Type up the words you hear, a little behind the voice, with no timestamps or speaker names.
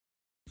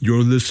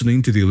You're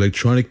listening to the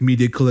Electronic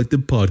Media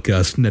Collective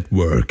Podcast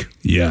Network.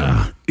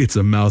 Yeah, it's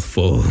a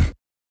mouthful.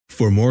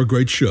 For more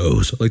great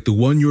shows like the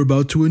one you're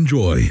about to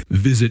enjoy,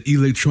 visit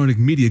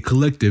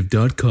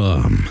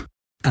electronicmediacollective.com.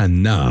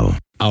 And now,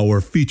 our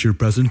feature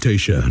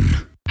presentation.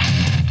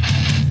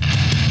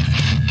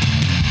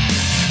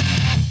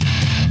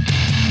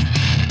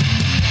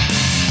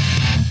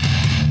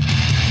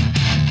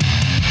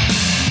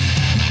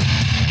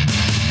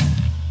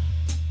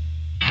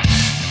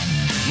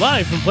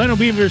 Live from Plano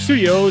Beaver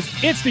Studios,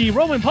 it's the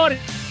Roman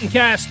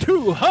Podcast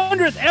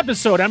 200th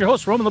episode. I'm your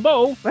host, Roman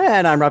LeBeau.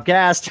 And I'm Rob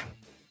Gast.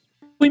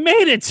 We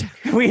made it.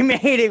 We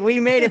made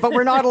it, but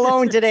we're not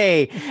alone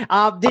today.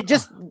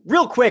 Just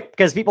real quick,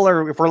 because if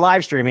we're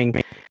live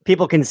streaming,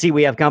 people can see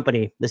we have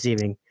company this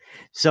evening.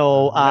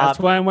 So that's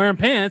why I'm wearing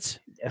pants.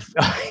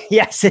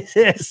 Yes, it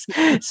is.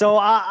 So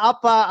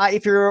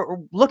if you're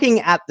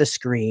looking at the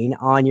screen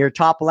on your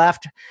top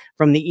left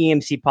from the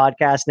EMC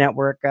Podcast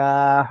Network,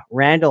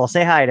 Randall,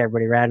 say hi to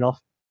everybody, Randall.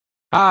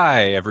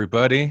 Hi,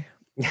 everybody.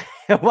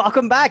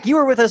 Welcome back. You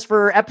were with us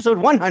for episode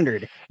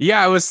 100.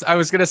 Yeah, I was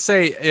gonna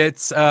say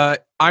it's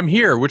I'm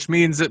here, which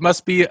means it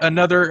must be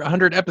another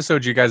 100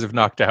 episodes you guys have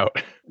knocked out.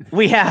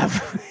 We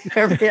have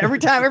every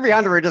time, every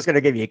 100, we're just gonna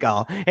give you a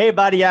call. Hey,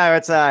 buddy, yeah,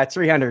 it's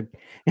 300.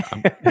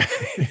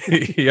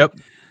 Yep.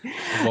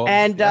 Well,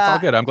 and that's all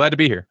good. I'm glad to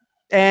be here.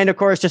 And of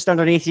course, just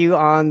underneath you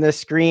on the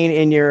screen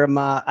in your,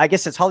 I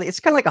guess it's kind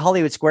of like a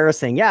Hollywood Squares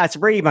thing. Yeah, it's a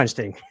Brady Bunch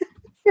thing.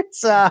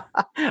 It's our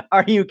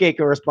UK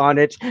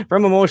correspondent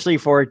from Emotionally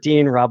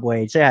 14, Rob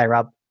Wade. Say hi,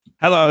 Rob.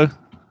 Hello.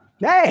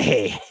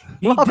 Hey,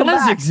 he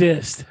does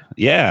exist.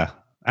 Yeah,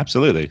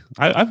 absolutely.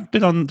 I've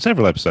been on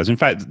several episodes. In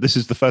fact, this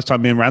is the first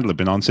time me and Randall have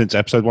been on since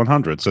episode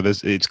 100. So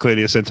it's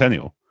clearly a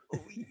centennial.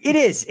 It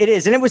is.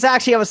 And it was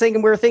actually,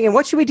 we were thinking,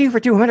 what should we do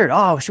for 200?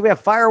 Oh, should we have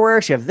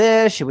fireworks? Should we have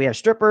this? Should we have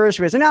strippers?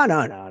 Should we say, no.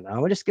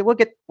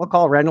 We'll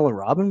call Randall and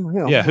Robin. You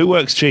know. Yeah. Who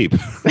works cheap?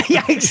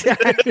 Yeah,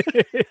 exactly.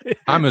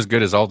 I'm as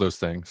good as all those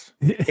things.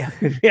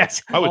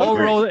 Yes.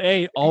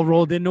 All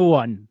rolled into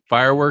one.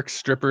 Fireworks,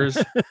 strippers,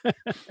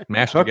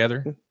 mashed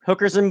together.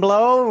 Hookers and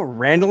blow,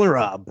 Randall and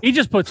Rob. He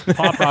just puts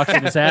pop rocks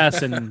in his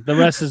ass and the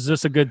rest is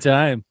just a good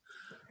time.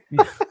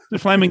 The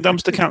flaming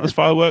dumpster count as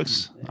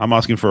fireworks? I'm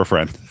asking for a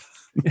friend.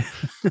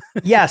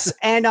 Yes.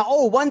 And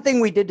one thing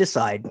we did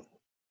decide,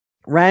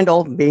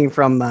 Randall being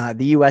from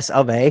the US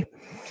of A,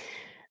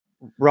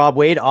 Rob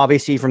Wade,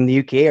 obviously from the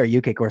UK, our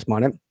UK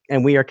correspondent,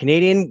 and we are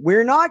Canadian.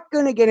 We're not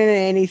going to get into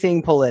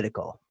anything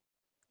political.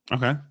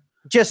 Okay.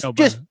 We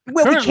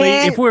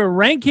can. If we're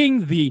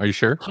ranking the Are you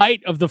sure?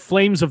 height of the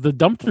flames of the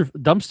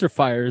dumpster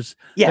fires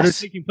that are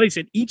taking place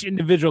in each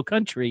individual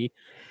country,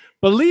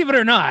 believe it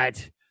or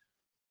not,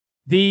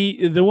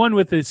 the one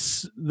with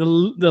the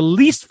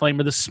least flame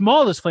or the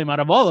smallest flame out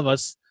of all of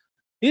us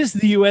is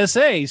the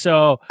USA.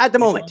 So at the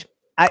moment,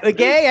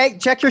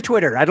 check your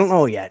Twitter. I don't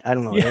know yet.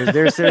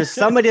 There's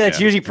somebody that's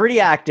usually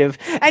pretty active.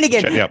 And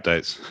again, check the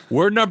updates.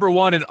 We're number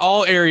one in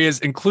all areas,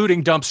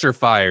 including dumpster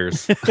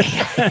fires.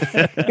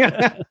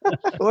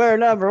 We're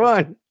number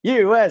one,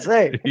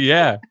 USA.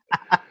 Yeah.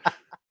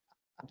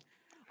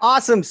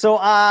 Awesome. So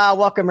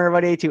welcome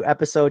everybody to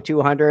episode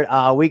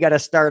 200. We got to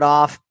start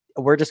off.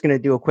 We're just going to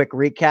do a quick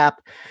recap.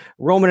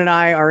 Roman and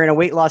I are in a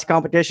weight loss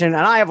competition, and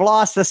I have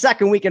lost the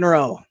second week in a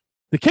row.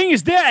 The king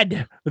is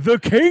dead. The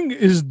king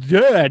is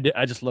dead.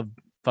 I just love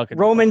fucking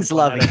Roman's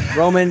loving it.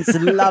 Roman's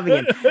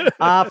loving it.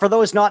 For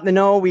those not in the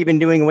know, we've been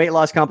doing a weight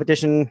loss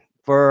competition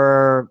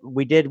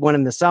we did one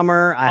in the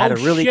summer. I had a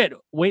really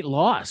weight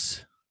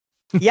loss.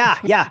 Yeah.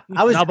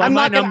 I'm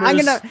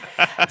gonna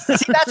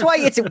see. That's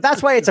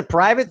why it's a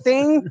private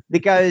thing,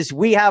 because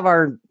we have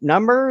our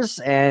numbers.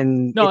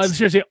 And no, I'm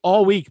seriously,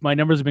 all week my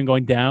numbers have been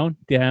going down.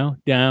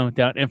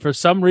 And for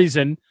some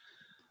reason,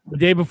 the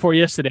day before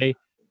yesterday,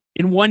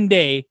 in one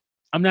day,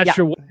 I'm not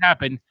sure what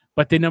happened,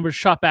 but the numbers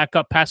shot back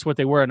up past what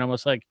they were, and I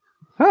was like,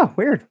 "Oh,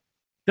 weird.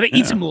 Did I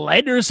eat some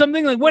lead or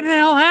something? Like, what the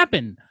hell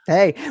happened?"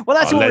 Hey, well,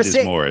 that's what we're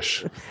saying.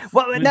 Moorish.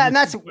 Well,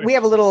 that's we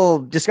have a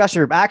little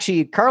discussion.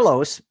 Actually,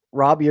 Carlos,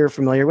 Rob, you're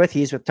familiar with.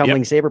 He's with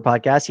Tumbling Saber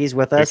podcast. He's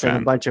with us and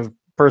a bunch of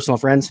personal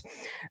friends.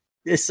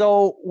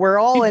 So we're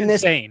all in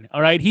this. Insane.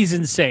 All right, he's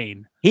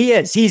insane. He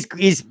is. He's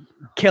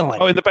killing.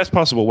 Oh, in the best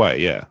possible way.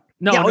 Yeah.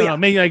 No, I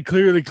mean, like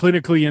clearly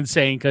clinically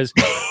insane, because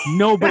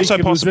nobody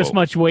can lose this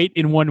much weight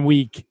in 1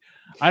 week.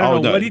 I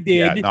don't know what he did.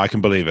 Yeah, no, I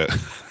can believe it.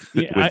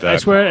 Yeah, I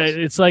swear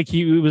it's like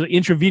he was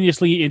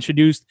intravenously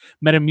introduced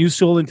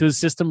Metamucil into his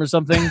system or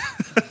something.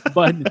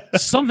 But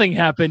something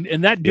happened,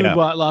 and that dude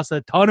lost a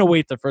ton of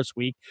weight the first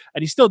week,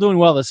 and he's still doing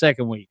well the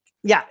second week.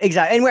 Yeah,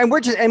 exactly. And we're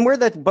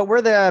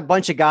the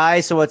bunch of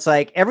guys. So it's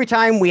like every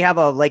time we have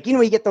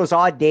you get those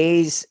odd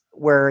days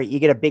where you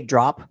get a big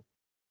drop.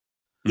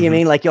 You know what I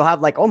mean? Like you'll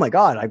have oh my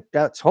God,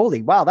 that's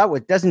holy. Wow. That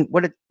wasn't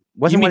what it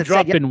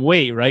drop in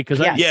weight, right? Because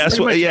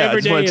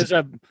every day is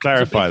a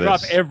clarify this.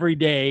 Drop every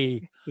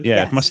day.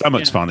 Yeah, if my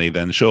stomach's funny,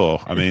 then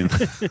sure. I mean,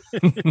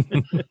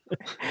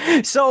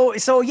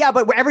 so yeah,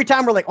 but every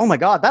time we're like, oh my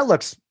God, that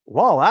looks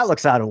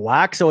out of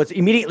whack. So it's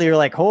immediately you're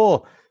like,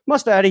 oh,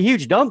 must have had a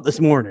huge dump this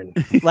morning.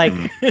 Like,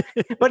 but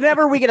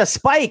whenever we get a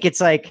spike,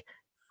 it's like,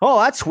 oh,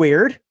 that's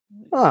weird.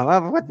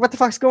 Oh, what the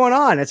fuck's going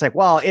on? It's like,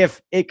 well,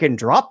 if it can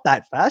drop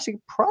that fast, it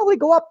can probably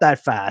go up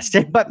that fast.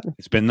 But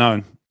it's been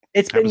known.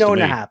 It's been known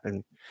to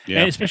happen.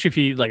 Yeah. And especially if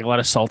you eat like a lot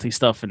of salty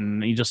stuff,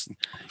 and you just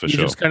For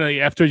sure. just kind of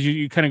afterwards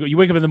you kind of go. You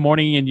wake up in the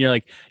morning and you're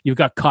like, you've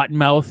got cotton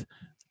mouth,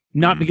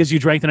 not because you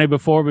drank the night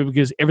before, but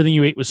because everything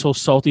you ate was so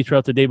salty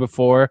throughout the day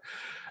before.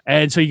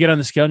 And so you get on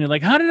the scale and you're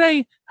like, how did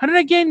I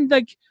gain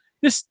like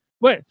this?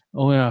 What?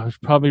 Oh yeah, I was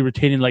probably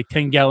retaining like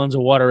 10 gallons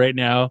of water right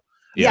now.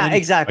 Yeah,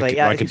 exactly.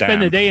 You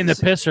spend the day in the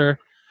pisser,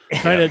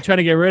 trying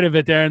to get rid of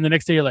it there, and the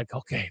next day you're like,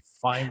 okay,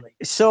 finally.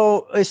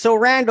 So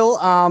Randall,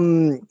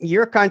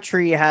 your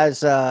country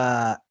has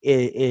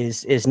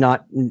is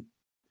not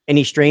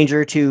any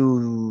stranger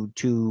to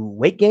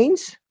weight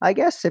gains, I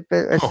guess. I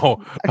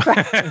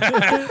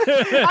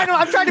know.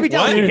 I'm trying to be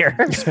delicate here.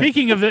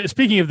 Speaking of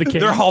the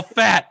king, they're all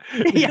fat.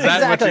 Yeah,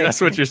 exactly. That's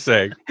what you're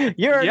saying.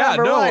 You're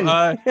number one.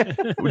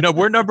 No,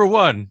 we're number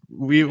one.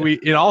 We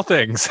in all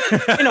things.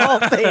 In all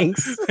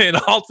things. In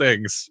all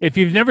things. If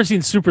you've never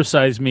seen Super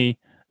Size Me,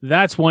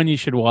 that's one you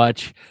should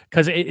watch,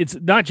 because it's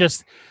not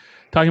just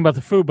talking about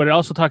the food, but it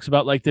also talks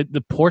about like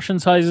the portion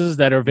sizes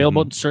that are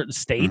available in certain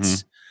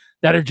states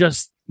that are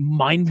just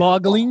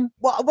mind-boggling.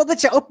 Well,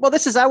 this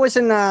is. I was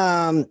in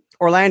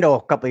Orlando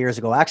a couple of years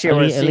ago. Actually,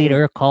 I was a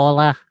liter of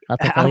cola. I'll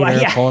take a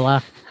liter of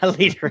cola. A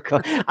liter of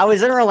cola. I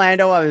was in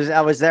Orlando.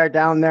 I was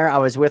down there. I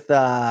was with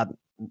our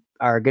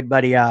good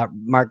buddy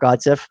Mark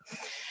Godsiff,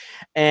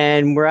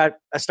 and we're at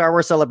a Star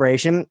Wars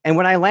celebration. And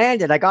when I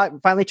landed, I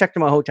finally checked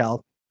in my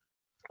hotel.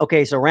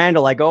 Okay, so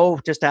Randall, I go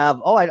just to have.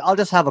 I'll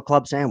just have a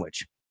club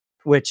sandwich,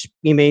 which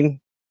you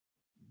mean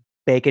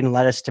bacon,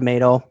 lettuce,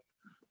 tomato.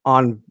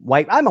 On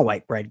white, I'm a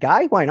white bread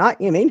guy. Why not?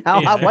 You mean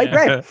I'll have white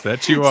bread?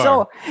 That you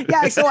are.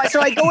 So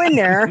I go in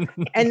there,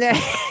 and then.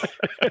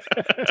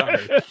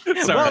 Sorry.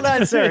 Well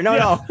done, sir.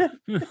 No.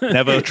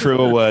 Never a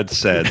truer word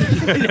said.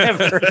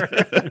 Never.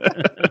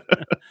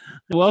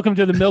 Welcome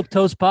to the Milk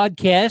Toast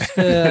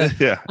Podcast.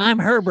 Yeah. I'm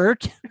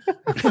Herbert.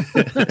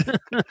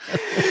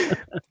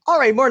 All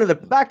right,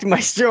 back to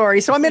my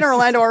story. So I'm in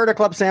Orlando, I ordered a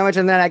club sandwich,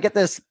 and then I get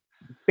this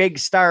big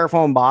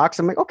styrofoam box.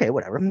 I'm like, okay,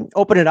 whatever.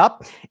 Open it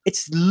up.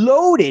 It's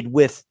loaded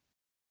with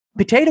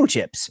potato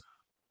chips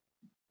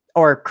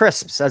or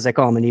crisps, as they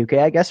call them in the UK,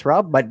 I guess,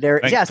 Rob. But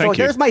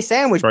there's my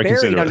sandwich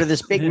buried under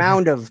this big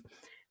mound of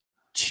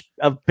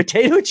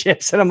potato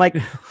chips, and I'm like,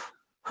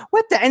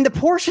 what the? And the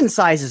portion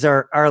sizes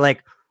are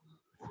like,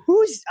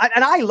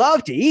 and I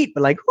love to eat,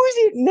 but like, who's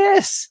eating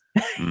this?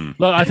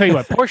 Look, I'll tell you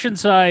what, portion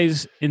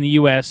size in the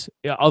US,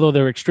 although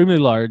they're extremely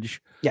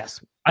large, yes,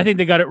 I think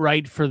they got it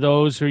right for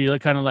those who you're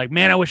kind of like,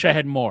 man, I wish I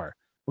had more.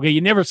 Okay,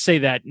 you never say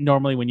that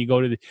normally when you go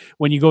to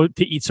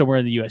eat somewhere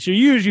in the US. You're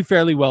usually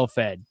fairly well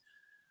fed.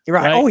 You're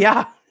right. Oh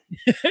yeah.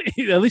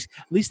 at least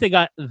they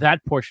got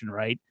that portion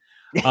right.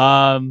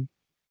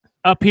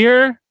 Up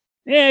here,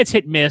 it's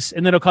hit miss,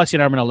 and then it'll cost you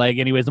an arm and a leg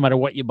anyways, no matter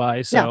what you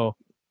buy. So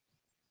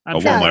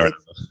we have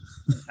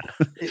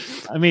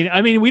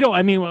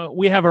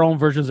our own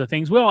versions of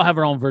things. We all have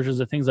our own versions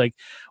of things. Like,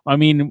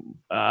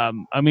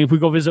 if we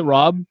go visit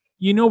Rob,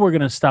 we're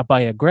going to stop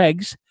by a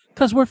Greg's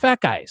because we're fat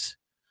guys.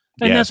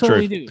 And that's what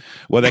we do.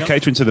 Well, they're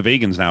catering to the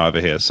vegans now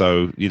over here.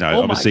 So,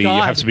 obviously you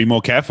have to be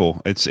more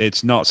careful.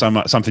 It's not so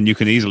much something you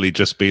can easily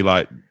just be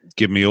like,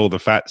 give me all the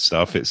fat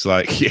stuff. It's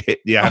like,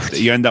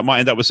 might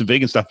end up with some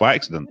vegan stuff by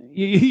accident.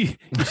 You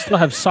still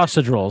have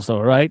sausage rolls though,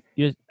 right?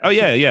 Yeah.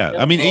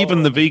 I mean,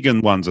 even the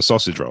vegan ones are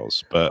sausage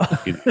rolls, but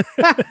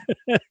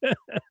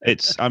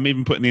I'm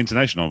even putting the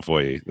intonation on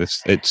for you.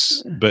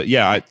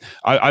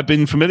 I've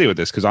been familiar with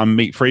this because I'm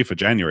meat free for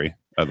January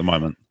at the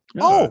moment.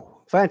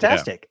 Oh,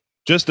 fantastic. Yeah.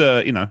 Just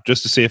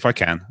to see if I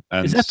can.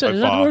 And is that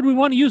the word we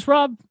want to use,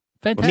 Rob?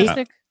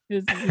 Fantastic.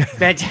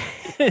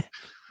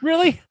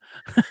 Really?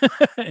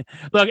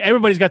 Look,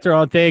 everybody's got their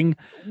own thing.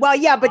 Well,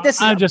 yeah, but this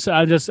I'm just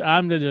fooling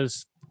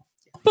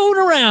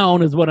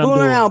around is what I'm doing.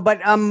 Around.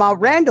 But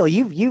Randall,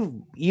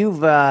 you've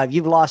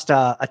lost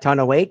a ton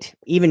of weight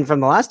even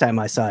from the last time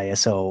I saw you.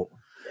 So,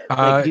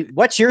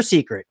 what's your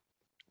secret?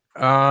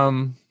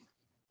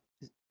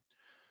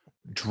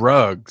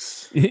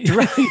 Drugs. No.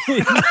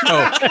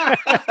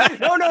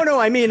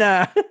 I mean,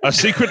 a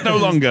secret no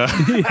longer.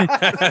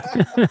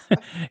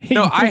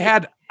 No,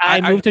 I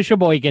moved to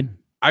Sheboygan.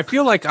 I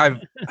feel like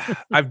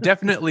I've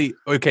definitely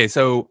okay.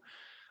 So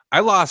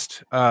I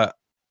lost a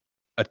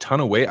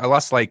ton of weight. I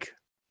lost like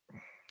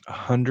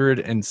 100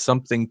 and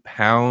something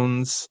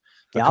pounds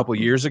a couple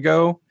years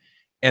ago,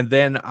 and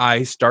then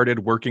I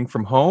started working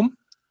from home.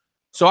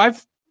 So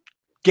I've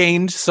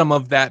gained some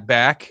of that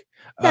back.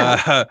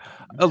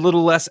 A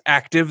little less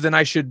active than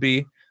I should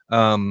be.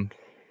 But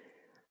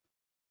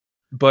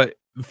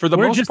for the most part,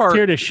 we're just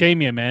here to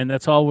shame you, man.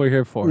 That's all we're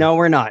here for. No,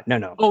 we're not.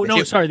 No. Oh,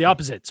 no. Sorry. The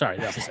opposite. Sorry.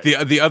 The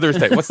opposite. the other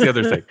thing. What's the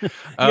other thing?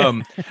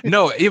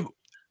 No,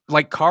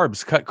 like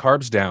carbs, cut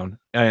carbs down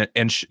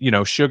and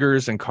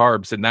sugars and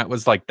carbs. And that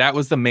was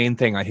the main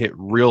thing I hit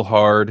real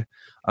hard.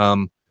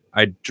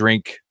 I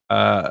drink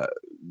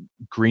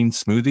green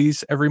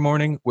smoothies every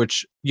morning,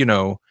 which,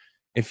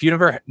 If you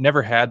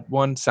never had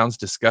one, sounds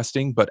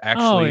disgusting, but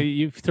actually,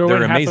 you throw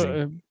they're in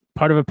amazing.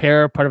 Part of a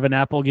pear, part of an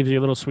apple gives you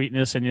a little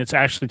sweetness, and it's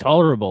actually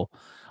tolerable.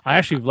 I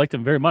actually like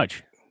them very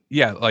much.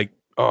 Yeah,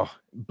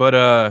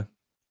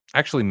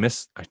 actually I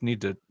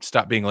need to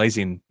stop being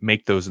lazy and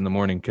make those in the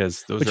morning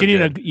because those. But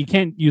you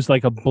can't use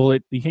like a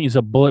bullet. You can't use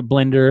a bullet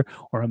blender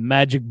or a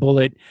magic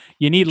bullet.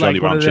 You need Jolly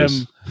like one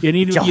Ranchers. of them. You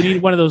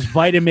need one of those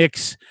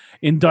Vitamix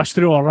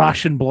industrial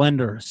ration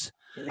blenders.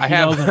 I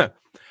have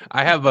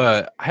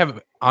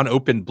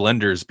unopened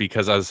blenders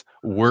because I was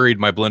worried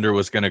my blender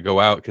was going to go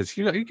out because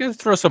you got to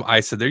throw some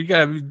ice in there. You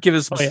got to give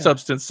it some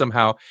substance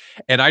somehow,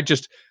 and I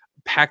just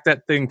pack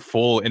that thing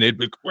full and it'd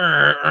be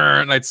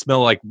and I'd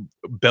smell like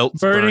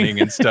belts burning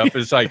and stuff.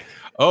 It's like,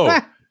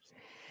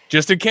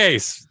 just in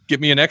case, get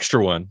me an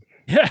extra one.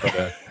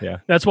 Yeah,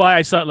 that's why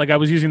I saw I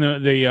was using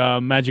the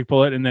magic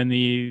bullet and then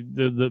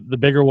the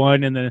bigger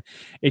one, and then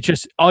it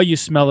just all you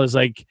smell is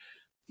like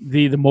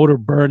the motor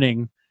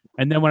burning.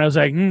 And then when I was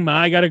like,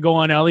 I got to go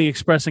on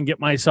AliExpress and get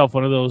myself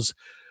one of those,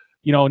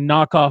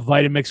 knockoff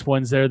Vitamix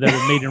ones there that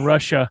are made in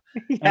Russia.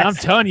 Yes. And I'm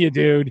telling you,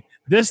 dude,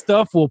 this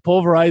stuff will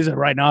pulverize a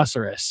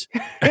rhinoceros.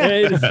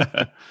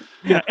 I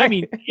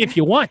mean, if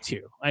you want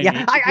to.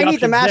 I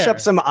need to mash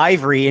up some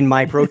ivory in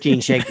my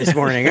protein shake this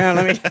morning.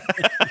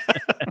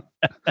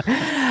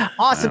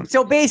 Awesome.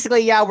 So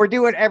basically, we're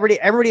doing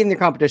everybody in the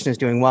competition is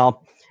doing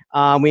well.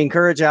 We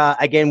encourage,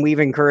 we've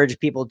encouraged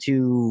people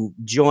to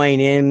join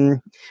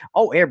in.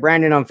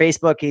 Brandon on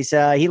Facebook,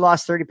 he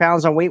lost 30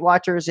 pounds on Weight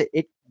Watchers.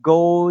 It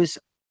goes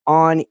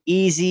on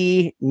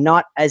easy,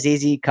 not as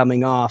easy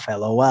coming off.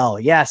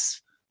 LOL.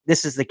 Yes,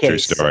 this is the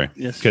case. True story.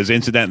 Because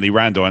incidentally,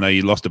 Randall, I know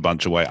you lost a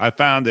bunch of weight. I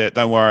found it.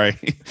 Don't worry.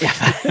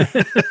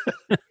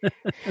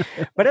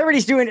 But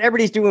everybody's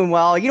doing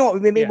well. You know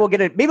what? Maybe we'll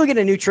get a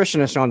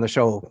nutritionist on the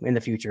show in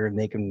the future, and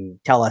they can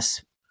tell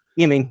us.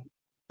 We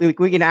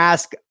can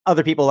ask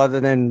other people other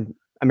than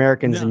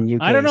Americans and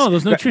UK. I don't know.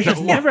 Those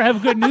nutritionists never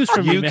have good news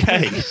from you.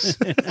 UKs.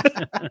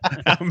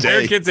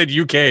 Americans and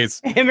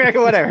UKs.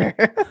 America, whatever.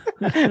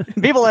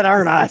 People that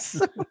aren't us.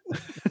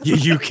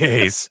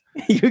 UKs.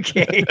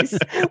 UKs.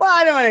 Well,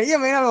 I don't want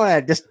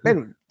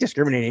to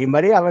discriminate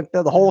anybody. I want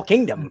the whole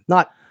kingdom.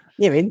 Not,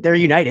 they're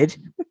united.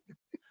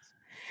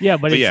 Yeah,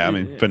 but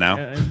for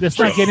now, let's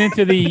not get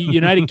into the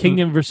United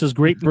Kingdom versus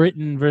Great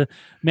Britain.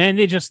 Man,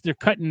 they're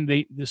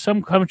cutting.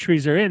 Some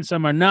countries are in,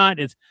 some are not.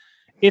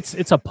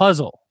 It's a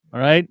puzzle. All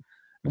right.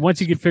 And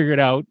once you can figure it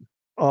out.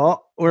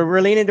 Oh,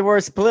 we're leaning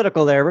towards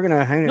political there. We're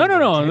gonna hang. No.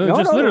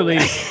 Just literally,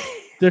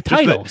 they're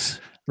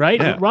titles, right?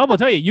 Yeah. Rob will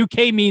tell you.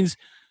 UK means.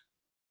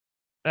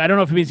 I don't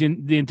know if it means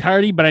the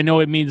entirety, but I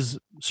know it means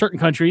certain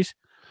countries.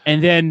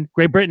 And then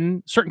Great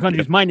Britain, certain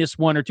countries minus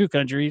one or two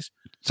countries.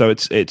 So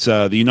it's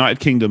the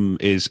United Kingdom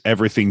is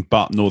everything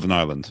but Northern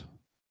Ireland.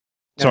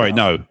 Sorry,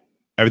 no,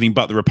 everything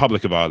but the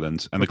Republic of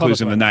Ireland, and the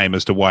clues in the name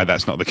as to why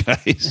that's not the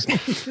case.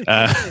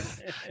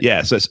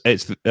 So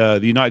it's the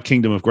United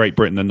Kingdom of Great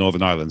Britain and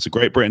Northern Ireland. So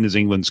Great Britain is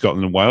England,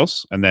 Scotland, and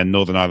Wales, and then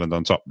Northern Ireland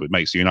on top, which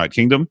makes the United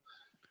Kingdom.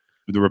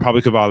 The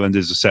Republic of Ireland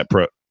is a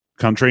separate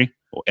country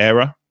or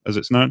era, as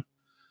it's known.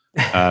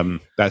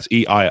 That's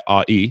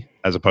EIRE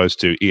as opposed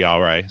to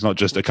ERA. It's not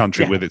just a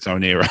country with its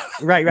own era.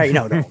 Right.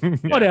 No.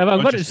 Whatever.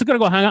 I'm just going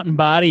to go hang out in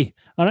Bari.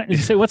 All right. And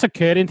say, what's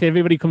occurring to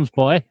everybody comes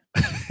by?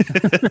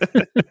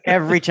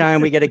 Every time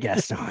we get a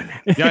guest on.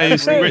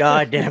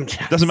 Goddamn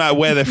time. Doesn't matter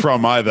where they're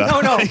from either.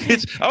 No.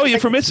 You're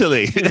from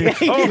Italy.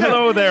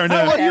 Hello there.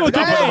 How are you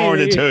top of the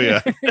morning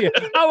to you.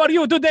 How are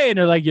you today? And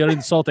they're like, you're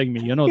insulting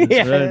me. You know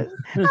this, right?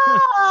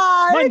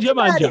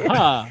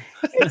 Manja.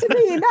 It's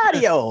me,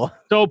 Nadio.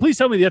 So please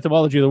tell me the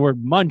etymology of the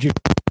word manja.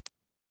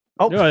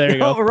 Oh, there you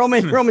go.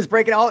 Roman's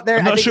breaking out there.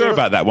 I'm not sure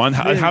about that one.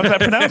 How's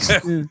that pronounced? I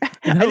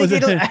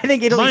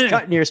think Italy's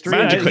cutting your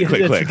stream.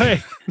 Click.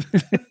 Right.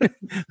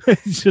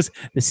 It's just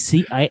the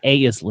CIA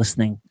is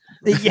listening.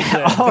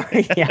 Yeah. All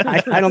right.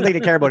 Yeah. I don't think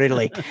they care about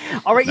Italy.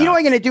 All right. No. You know what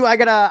I'm going to do? I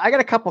got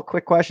a couple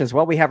quick questions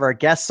while we have our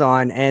guests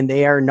on, and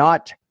they are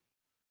not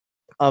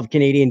of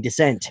Canadian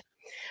descent.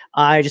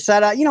 I just said,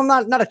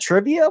 not a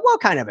trivia. Well,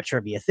 kind of a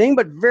trivia thing,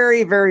 but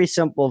very, very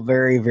simple,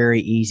 very,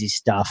 very easy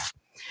stuff.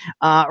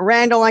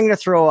 Randall, I'm going to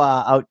throw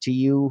out to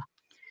you.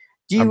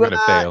 I'm going to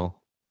fail.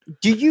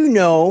 Do you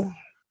know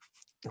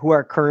who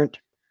our current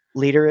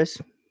leader is?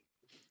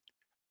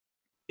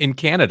 In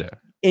Canada.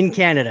 In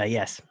Canada,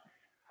 yes.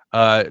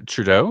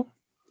 Trudeau?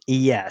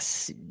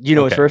 Yes. Do you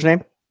know his first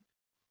name?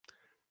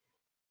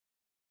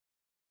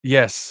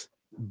 Yes,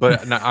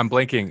 but no, I'm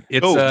blanking.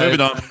 It's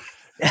moving on.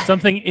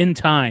 Something in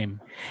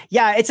time.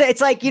 Yeah,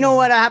 it's like, you know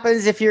what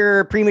happens if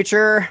you're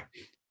premature?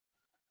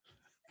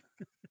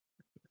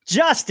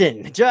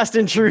 Justin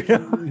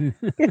Trudeau.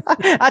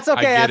 That's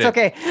okay. That's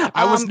okay.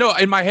 I was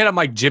in my head. I'm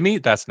like, Jimmy.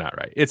 That's not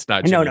right. It's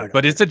not Jimmy. No.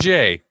 But it's a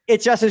J.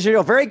 It's Justin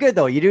Trudeau. Very good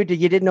though. You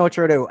did know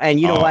Trudeau, and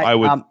you know what? I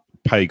would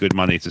pay good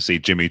money to see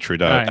Jimmy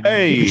Trudeau. Right.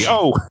 Hey.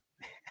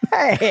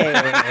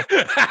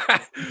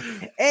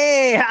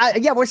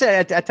 Yeah. What's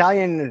that?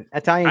 Italian. I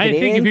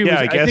think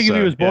if he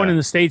was born in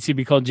the States, he'd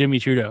be called Jimmy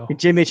Trudeau.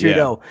 Jimmy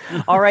Trudeau.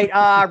 Yeah. All right.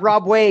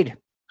 Rob Wade.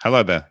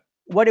 Hello there.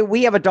 What do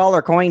we have a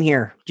dollar coin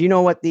here? Do you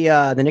know what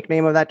the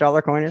nickname of that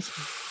dollar coin is?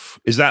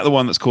 Is that the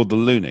one that's called the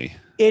loonie?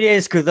 It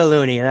is the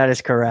loonie. That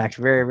is correct.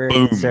 Very,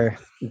 very good, sir.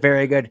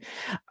 Very good.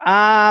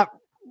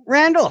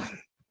 Randall,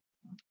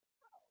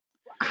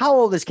 how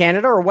old is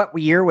Canada, or what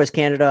year was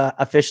Canada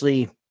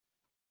officially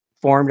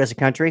formed as a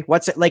country?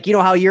 What's it like? You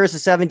know how years of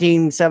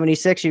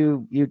 1776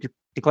 you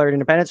declared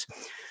independence?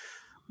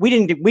 We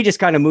didn't. We just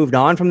kind of moved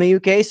on from the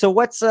UK. So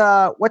what's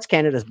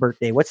Canada's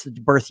birthday? What's the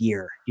birth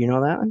year? Do you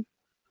know that one?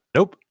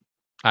 Nope.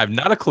 I have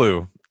not a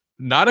clue.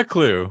 Not a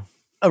clue.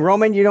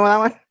 Roman, you know that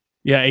one?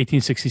 Yeah,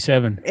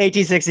 1867.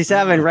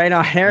 1867, right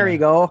on. There we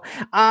go.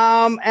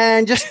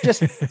 And just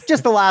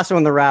the last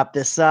one to wrap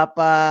this up.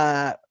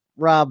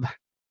 Rob,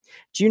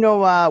 do you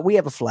know we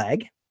have a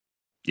flag?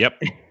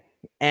 Yep.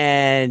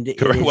 And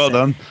well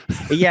done.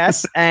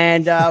 Yes.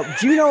 And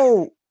do you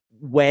know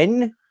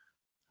when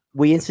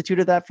we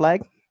instituted that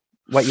flag?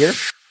 What year?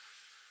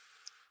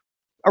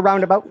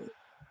 Around about.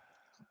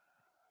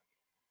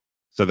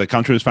 So the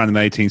country was founded in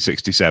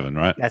 1867,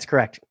 right? That's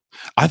correct.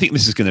 I think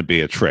this is going to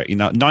be a trick.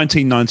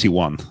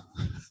 1991.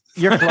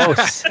 You're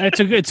close.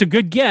 It's a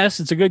good guess.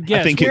 It's a good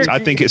guess. I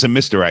think it's a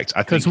misdirect.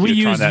 Because we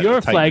used your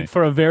flag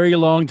for a very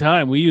long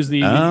time. We used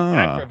the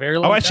flag for a very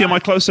long time. Oh, actually, am I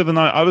closer than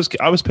I was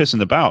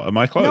pissing about? Am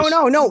I close?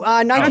 No.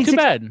 Not too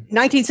bad.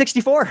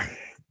 1964.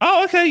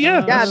 Oh, okay,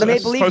 yeah. Yeah, the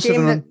Maple Leaf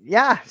game.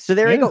 So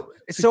there you go.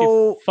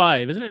 So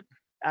 5, isn't it?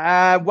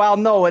 Well,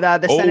 no,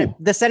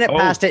 the Senate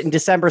passed it in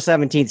December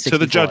 17th. So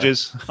the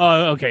judges.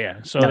 Oh, okay, yeah.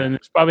 So then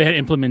it's probably had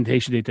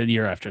implementation date the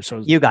year after.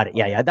 So you got it.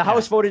 Yeah. The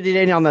House voted it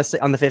in on the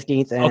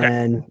 15th,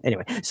 and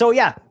anyway, so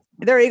yeah,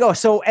 there you go.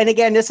 So, and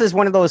again, this is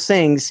one of those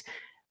things.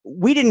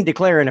 We didn't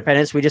declare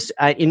independence. We just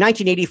in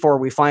 1984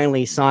 we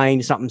finally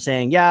signed something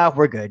saying, yeah,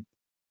 we're good.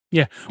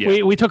 Yeah.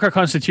 We took our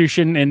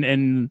Constitution,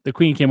 and the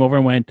Queen came over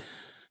and went,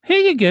 "Here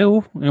you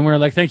go," and we're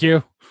like, "Thank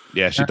you."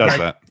 Yeah, she does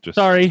that.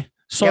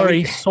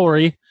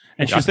 Sorry.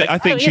 And she's I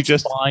think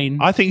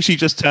she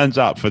just turns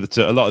up for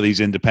a lot of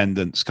these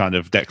independence kind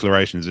of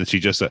declarations, and she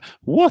just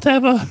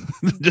whatever,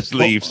 just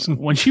leaves.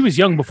 When she was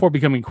young, before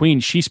becoming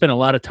queen, she spent a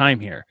lot of time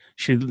here.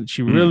 She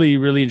really,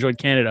 really enjoyed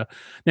Canada.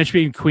 Then she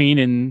became queen,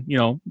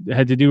 and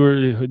had to do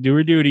her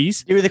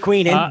duties. Do the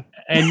queening,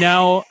 and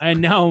now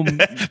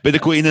bit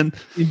of queening,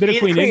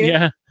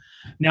 yeah.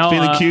 Now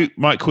feeling cute,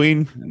 Mike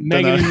Queen.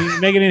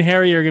 Meghan and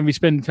Harry are going to be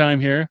spending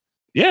time here.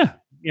 Yeah,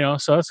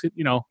 so it's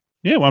Yeah,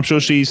 well, I'm sure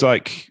she's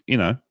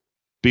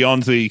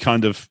beyond the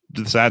kind of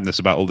the sadness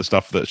about all the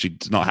stuff that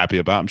she's not happy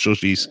about. I'm sure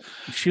she lived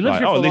here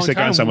for at least they're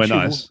going somewhere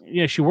nice.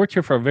 Yeah, she worked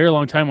here for a very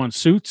long time on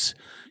Suits.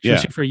 She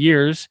was here for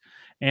years,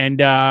 and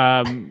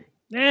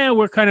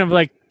we're kind of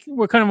when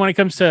it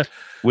comes to.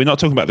 We're not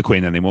talking about the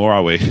Queen anymore,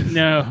 are we?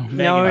 No.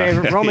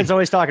 Roman's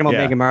always talking about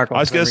Meghan Markle.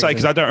 I was going to say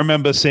because I don't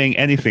remember seeing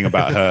anything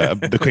about her,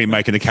 the Queen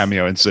making a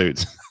cameo in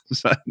Suits.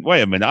 So,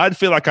 wait a minute, I'd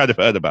feel like I'd have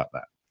heard about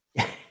that.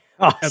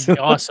 Awesome. That'd be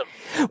awesome.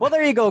 Well,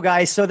 there you go,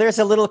 guys. So there's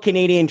a little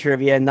Canadian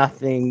trivia.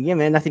 Nothing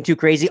too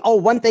crazy. Oh,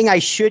 one thing I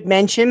should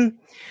mention.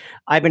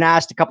 I've been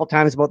asked a couple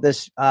times about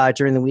this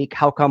during the week.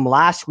 How come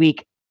last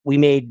week we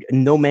made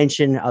no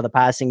mention of the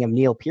passing of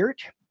Neil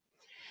Peart?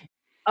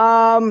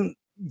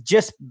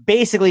 Just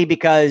basically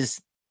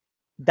because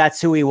that's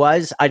who he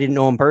was. I didn't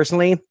know him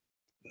personally.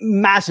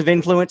 Massive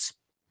influence.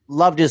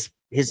 Loved his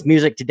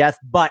music to death.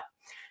 But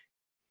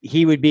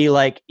he would be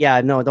like,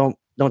 yeah, no,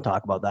 don't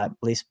talk about that,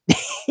 please.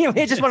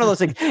 It's just one of those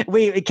things.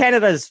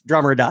 Canada's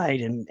drummer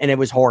died, and it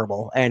was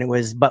horrible. And it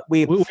was, but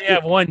we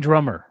have one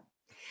drummer.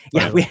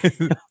 Yeah,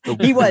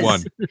 he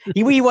was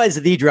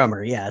the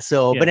drummer. Yeah.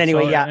 So, but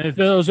anyway, for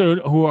those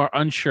who are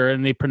unsure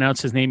and they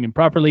pronounce his name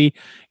improperly,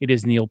 it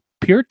is Neil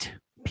Peart,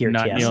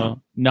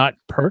 not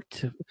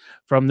Peart,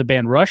 from the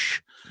band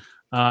Rush,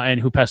 and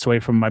who passed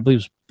away from, I believe, it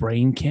was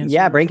brain cancer.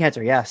 Yeah, brain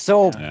cancer. Yeah.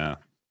 So. Yeah.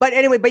 But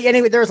anyway,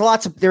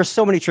 there's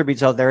so many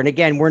tributes out there. And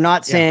again, we're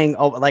not saying,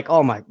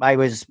 I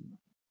was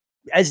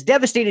as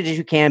devastated as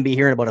you can be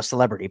hearing about a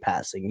celebrity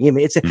passing.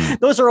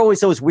 Those are always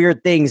those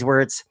weird things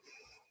where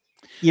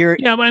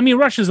but I mean,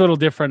 Rush is a little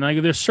different.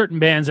 Like there's certain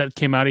bands that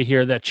came out of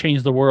here that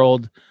changed the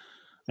world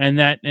and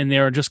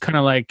they're just kind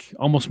of like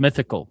almost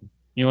mythical.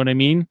 You know what I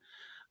mean?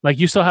 Like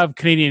you still have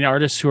Canadian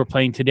artists who are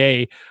playing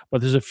today, but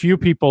there's a few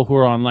people who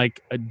are on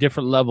like a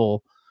different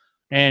level.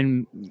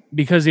 And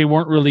because they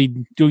weren't really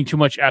doing too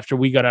much after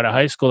we got out of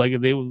high school, like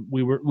we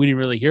didn't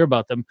really hear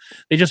about them.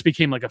 They just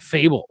became like a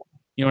fable.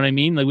 You know what I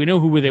mean? Like we know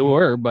who they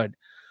were, but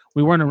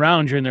we weren't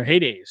around during their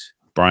heydays.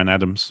 Bryan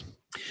Adams.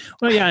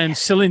 Well, yeah, and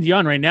Celine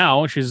Dion right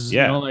now, she's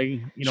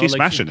she's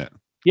smashing it.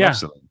 Yeah,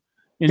 absolutely.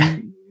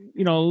 And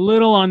a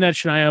little on that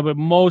Shania, but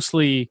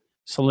mostly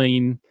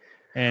Celine.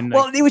 And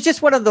it was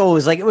just one of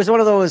those. Like it was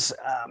one of those.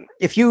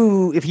 If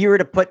you were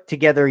to put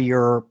together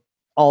your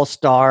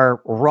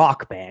all-star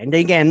rock band.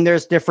 Again,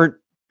 there's different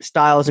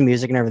styles of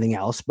music and everything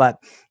else,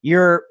 but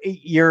your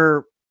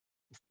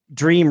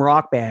dream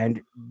rock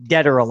band,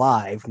 dead or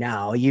alive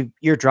now,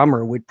 your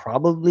drummer would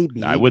probably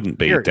be. No, I wouldn't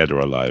be dead or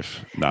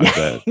alive. No,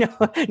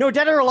 no,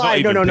 dead or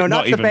alive. No,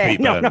 not the band.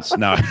 Pete Burns.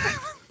 No.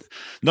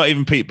 Not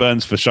even Pete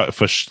Burns for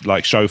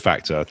show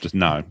factor. Just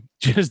no.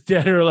 just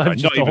dead or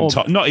alive. Not even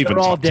top. Not even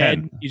all top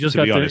dead. 10. You just to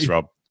got be honest,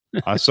 Rob.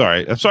 I'm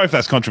sorry if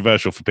that's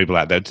controversial for people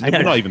out there.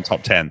 They're not even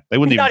top 10. They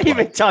wouldn't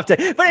even top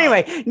 10. But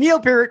anyway, Neil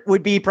Peart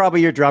would be probably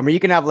your drummer. You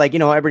can have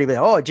everybody be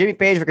like, oh, Jimmy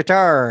Page for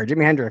guitar, or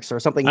Jimi Hendrix or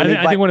something.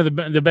 I think one of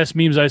the best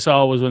memes I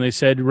saw was when they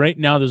said right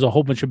now there's a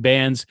whole bunch of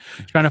bands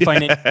trying to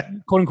find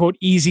a quote unquote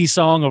easy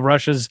song of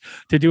Rush's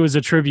to do as a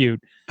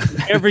tribute.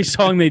 Every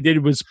song they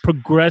did was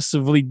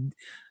progressively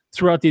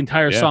throughout the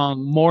entire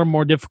song more and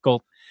more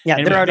difficult. Yeah,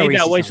 and there are made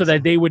that way so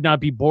that they would not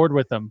be bored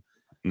with them.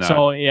 No.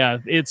 So yeah,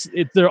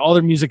 all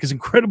their music is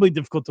incredibly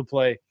difficult to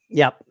play.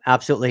 Yep,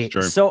 absolutely.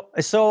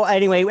 So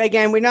anyway,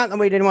 again, we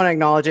didn't want to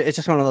acknowledge it. It's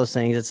just one of those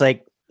things. It's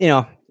like,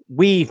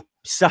 we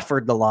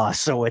suffered the loss.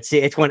 So it's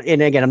one,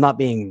 and again, I'm not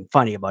being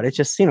funny about it. It's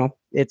just,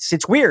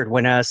 it's weird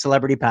when a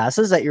celebrity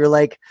passes that you're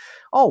like,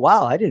 oh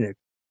wow, I didn't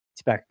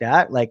expect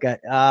that. Like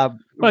it's a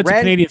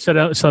Canadian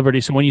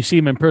celebrity. So when you see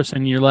him in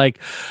person, you're like,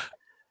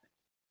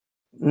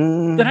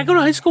 did I go to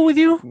high school with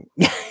you?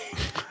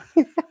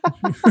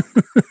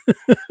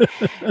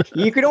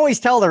 You can always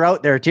tell they're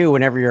out there too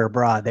whenever you're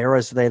abroad.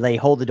 They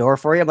hold the door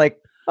for you. I'm like,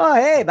 oh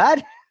hey,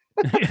 bud.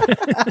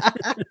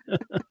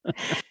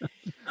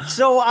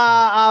 So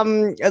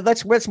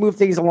let's move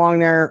things along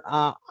there.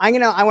 I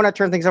want to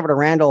turn things over to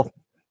Randall.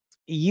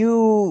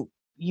 You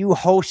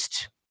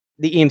host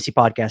the EMC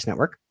Podcast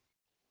Network.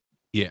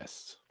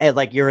 Yes. And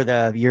you're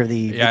the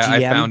GM.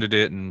 I founded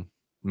it and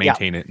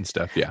maintain it and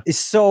stuff. Yeah.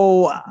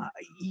 So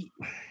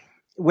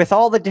with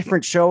all the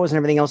different shows and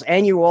everything else,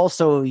 and you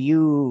also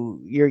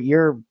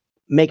you're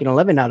making a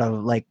living out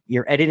of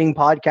your editing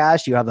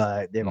podcast. You have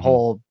a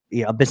whole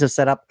business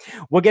set up.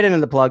 We'll get into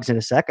the plugs in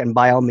a second.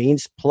 By all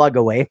means, plug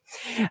away.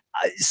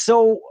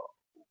 So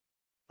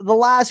the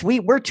last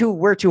week we're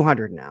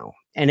 200 now,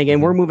 and again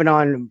we're moving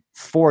on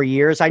 4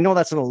 years. I know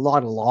that's a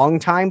long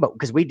time, but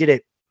because we did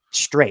it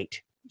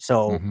straight.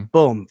 So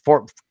boom,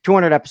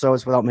 200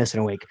 episodes without missing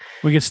a week.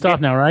 We can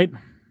stop now, right?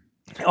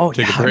 Oh,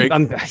 take a break.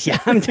 I'm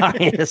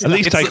dying. At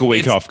least take a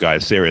week off,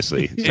 guys.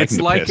 Seriously, it's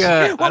like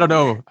I don't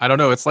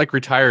know. It's like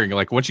retiring.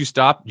 Like once you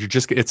stop,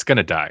 it's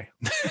gonna die.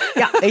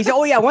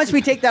 Once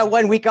we take that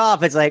 1 week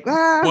off, it's like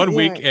 1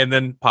 week and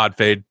then pod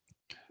fade.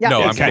 Yeah.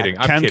 No, I'm kidding.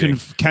 I'm kidding.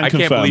 I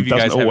can't believe you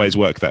guys doesn't always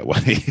work that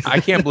way.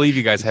 I can't believe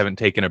you guys haven't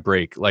taken a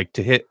break. Like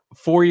to hit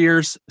 4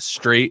 years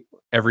straight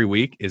every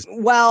week is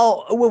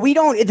we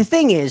don't. The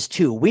thing is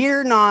too,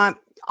 we're not.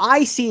 I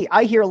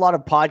hear a lot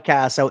of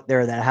podcasts out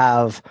there that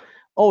have.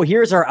 Oh,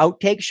 here's our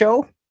outtake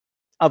show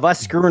of us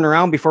screwing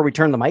around before we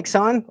turn the mics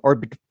on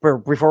or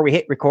before we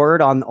hit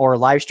record on or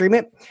live stream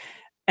it.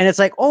 And it's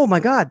like, oh my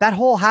God, that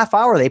whole half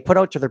hour they put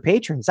out to their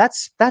patrons.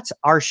 That's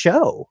our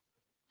show.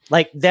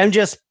 Like them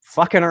just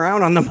fucking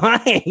around on the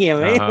mic. You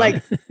know what I mean?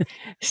 Like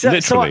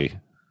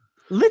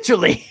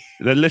literally.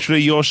 They're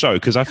literally your show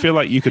because I feel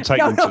like you could take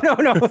them.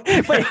 No. But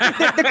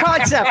the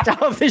concept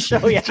of the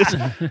show,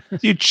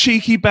 you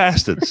cheeky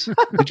bastards.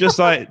 You're just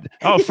like,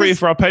 free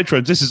for our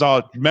patrons. This is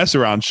our mess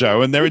around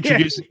show, and they're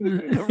introducing.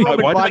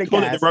 Why do they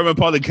call it the Roman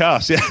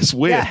Podcast? Yeah, it's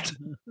weird.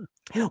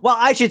 Yeah. Well,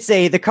 I should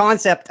say the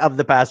concept of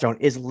the Pass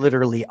Around is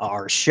literally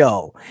our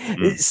show.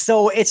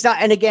 So it's not,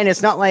 and again,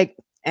 it's not like.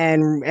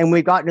 And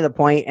we've gotten to the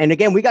point, and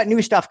again, we got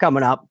new stuff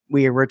coming up.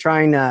 We're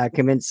trying to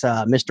convince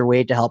Mr.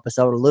 Wade to help us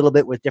out a little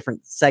bit with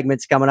different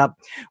segments coming up.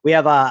 We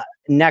have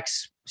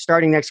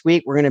starting next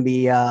week, we're going to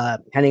be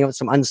handing out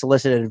some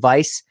unsolicited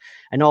advice,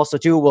 and also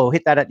too, we'll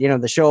hit that at the end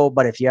of the show.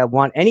 But if you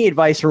want any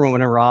advice from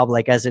Roman and Rob,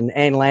 like as an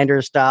Ann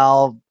Landers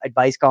style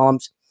advice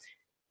columns,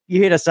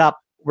 you hit us up.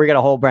 We got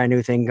a whole brand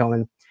new thing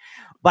going.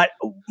 But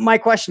my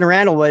question to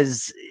Randall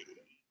was,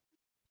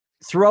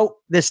 throughout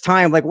this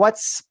time, like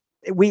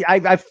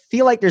I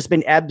feel like there's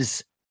been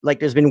ebbs, like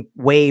there's been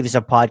waves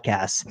of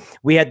podcasts.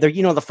 We had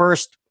the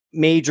first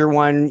major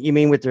one, you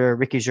mean with the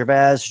Ricky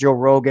Gervais, Joe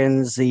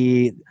Rogans,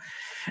 the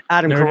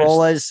Adam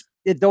Carollas,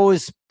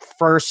 those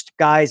first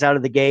guys out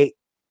of the gate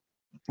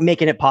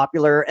making it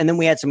popular. And then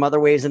we had some other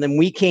waves, and then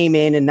we came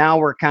in, and now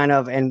we're kind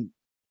of, and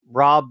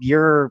Rob,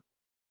 you're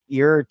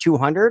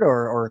 200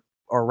 or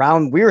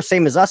around, we were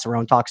same as us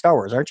around Talk Star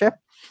Wars, aren't you?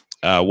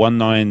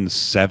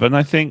 197,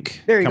 I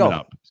think. There you go.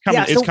 Up.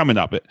 It's coming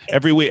up.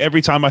 Every week,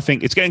 every time I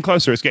think it's getting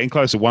closer,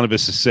 one of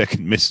us is sick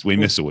and we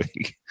miss a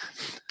week.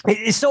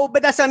 So,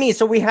 but that's what I mean.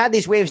 So we had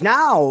these waves.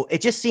 Now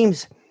it just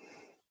seems,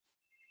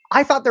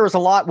 I thought there was a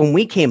lot when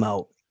we came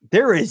out.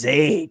 There is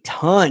a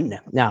ton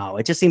now.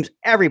 It just seems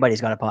everybody's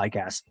got a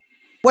podcast.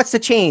 What's the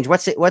change?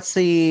 Is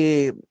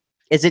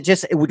it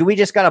just, do we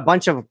just got a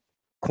bunch of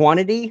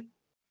quantity?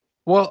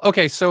 Well,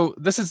 okay. So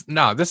this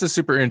is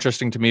super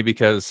interesting to me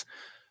because,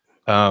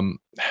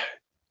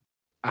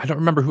 I don't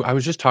remember who I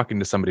was just talking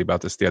to somebody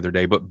about this the other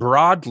day, but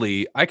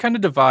broadly, I kind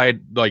of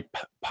divide like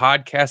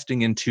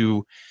podcasting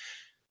into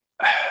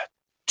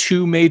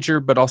two major,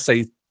 but I'll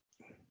say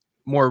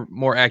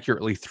more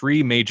accurately,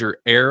 three major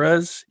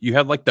eras. You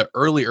had like the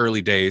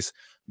early days,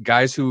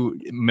 guys who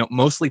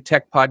mostly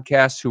tech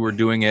podcasts who were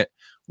doing it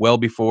well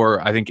before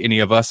I think any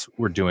of us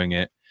were doing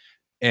it.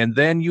 And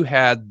then you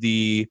had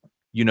the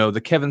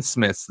Kevin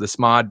Smiths, the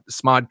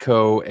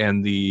Smodco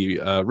and the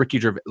Ricky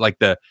Gervais, like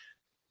the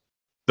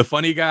the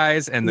funny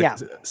guys and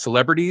the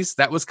celebrities.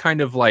 That was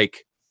kind of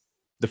like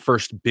the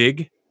first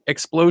big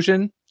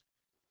explosion.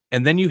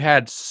 And then you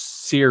had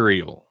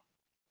Serial.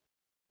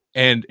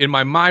 And in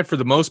my mind, for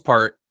the most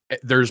part,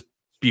 there's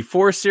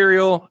before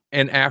Serial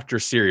and after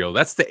Serial.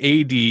 That's the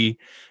AD,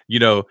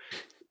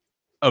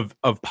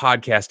 of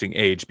podcasting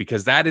age,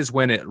 because that is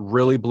when it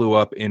really blew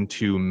up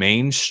into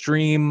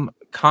mainstream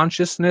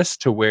consciousness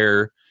to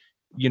where,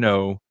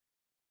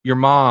 your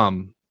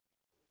mom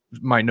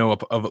might know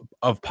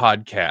of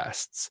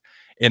podcasts.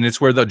 And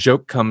it's where the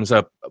joke comes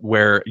up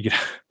where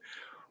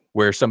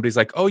where somebody's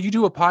like, "Oh, you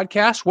do a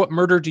podcast? What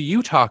murder do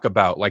you talk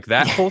about?" Like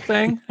that whole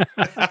thing.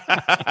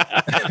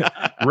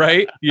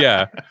 Right?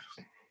 Yeah.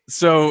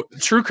 So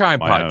true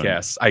crime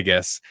podcasts, I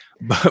guess.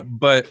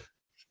 But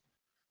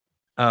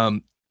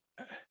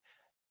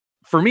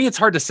for me, it's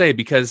hard to say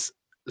because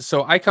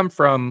I come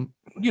from,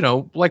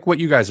 like what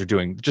you guys are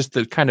doing, just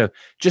the kind of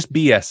just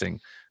BSing,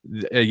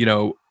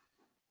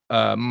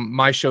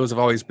 my shows have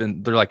always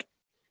been, they're like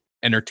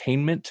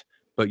entertainment,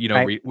 but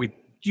right. we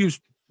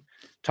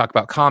talk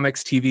about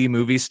comics, TV,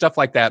 movies, stuff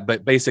like that.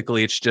 But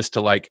basically it's just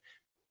to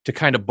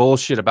kind of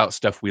bullshit about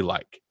stuff we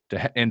like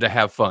and to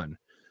have fun.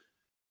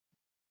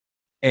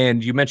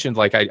 And you mentioned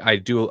I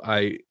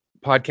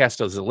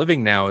podcast as a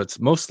living now. It's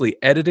mostly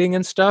editing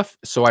and stuff.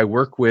 So I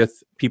work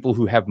with people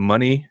who have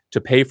money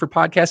to pay for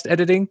podcast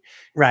editing.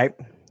 Right.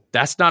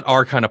 That's not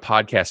our kind of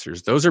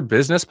podcasters. Those are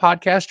business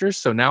podcasters.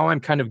 So now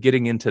I'm kind of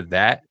getting into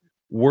that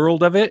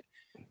world of it.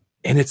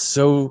 And it's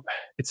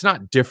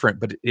not different,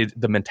 but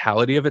the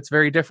mentality of it's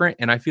very different.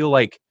 And I feel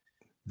like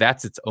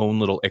that's its own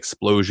little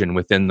explosion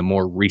within the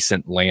more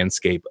recent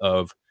landscape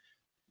of,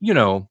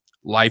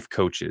 life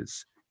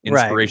coaches,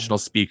 inspirational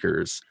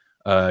speakers,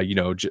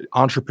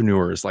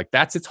 entrepreneurs. Like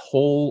that's its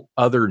whole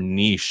other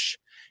niche.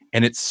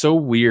 And it's so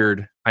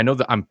weird. I know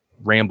that I'm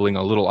rambling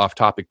a little off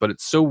topic, but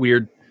it's so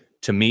weird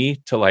to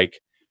me to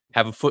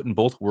have a foot in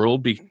both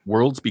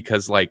worlds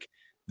because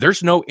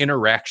there's no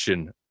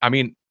interaction. I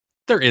mean,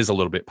 there is a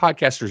little bit.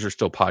 Podcasters are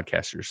still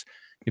podcasters.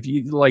 If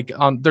you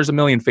there's a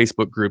million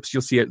Facebook groups,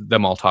 you'll see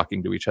them all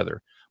talking to each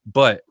other.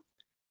 But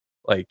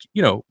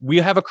we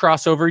have a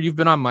crossover. You've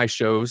been on my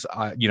shows.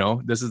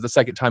 This is the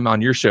second time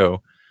on your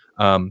show.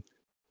 But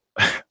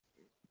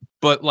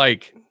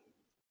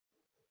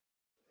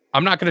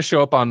I'm not going to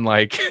show up on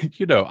I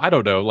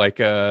don't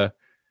know,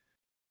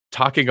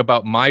 talking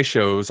about my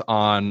shows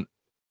on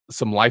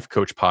some life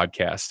coach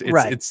podcast.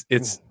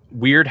 It's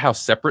weird how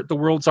separate the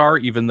worlds are,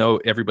 even though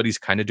everybody's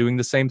kind of doing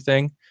the same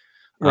thing.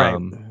 Right.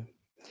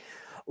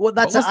 Well,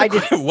 that's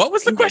what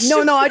was the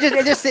question? No, I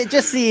just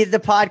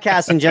the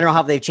podcast in general,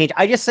 how they've changed.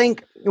 I just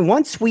think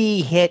once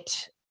we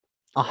hit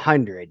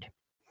 100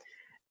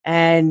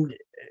 and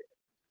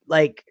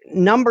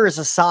numbers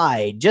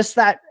aside, just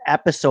that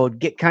episode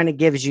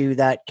gives you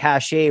that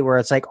cachet where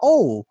it's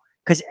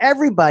because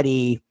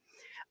everybody,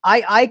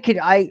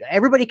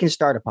 everybody can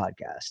start a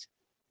podcast.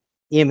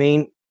 You know what I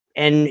mean?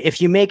 And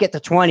if you make it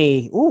to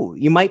 20,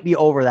 you might be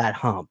over that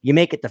hump. You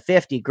make it to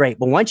 50, great.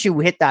 But once you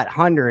hit that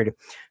 100,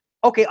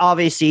 okay,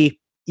 obviously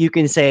you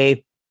can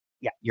say,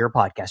 yeah, you're a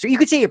podcaster. You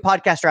could say you're a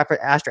podcaster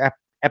after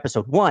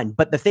episode 1.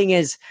 But the thing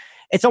is,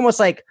 it's almost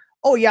like,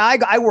 oh yeah,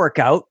 I work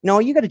out. No,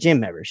 you got a gym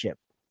membership.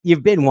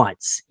 You've been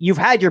once. You've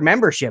had your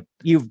membership.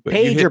 You've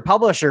paid your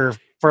publisher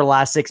for the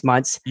last 6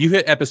 months. You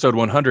hit episode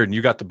 100 and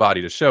you got the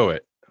body to show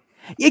it.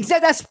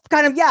 Exactly. That's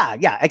kind of, yeah.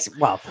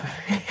 Well,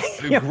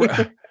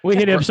 we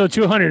hit episode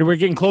 200. We're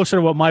getting closer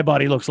to what my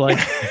body looks like.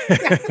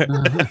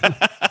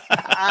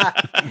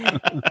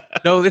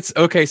 No, it's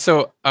okay.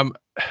 So I'm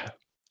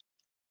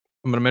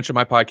going to mention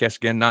my podcast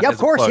again. Not as of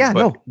course. A plug, but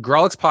no.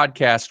 Grawlix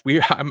podcast.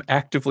 I'm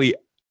actively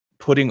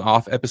putting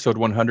off episode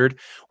 100.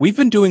 We've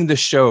been doing this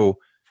show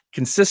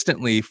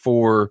consistently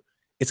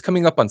it's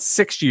coming up on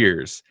 6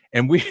 years,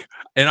 and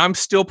I'm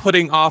still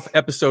putting off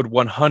episode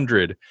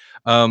 100.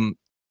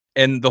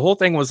 And the whole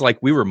thing was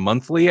we were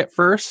monthly at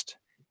first,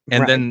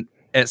 and then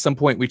at some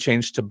point we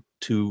changed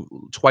to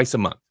twice a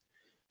month.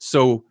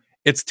 So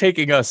it's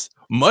taking us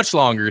much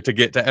longer to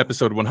get to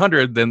episode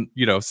 100 than,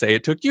 say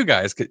it took you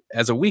guys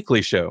as a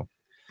weekly show.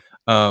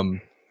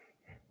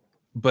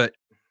 But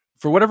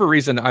for whatever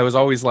reason, I was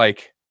always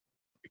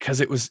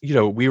because it was,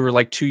 we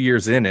were 2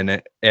 years in and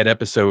at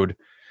episode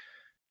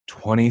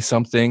 20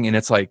 something. And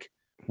it's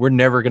we're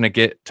never going to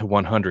get to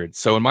 100.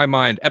 So in my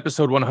mind,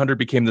 episode 100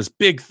 became this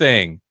big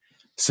thing.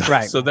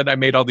 So then I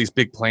made all these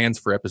big plans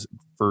for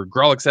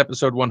Grawlix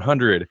episode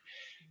 100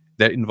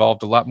 that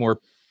involved a lot more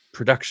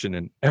production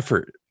and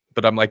effort.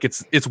 But I'm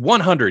it's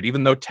 100,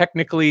 even though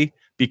technically,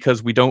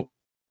 because we don't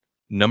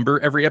number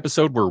every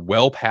episode, we're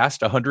well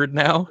past 100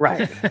 now.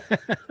 Right.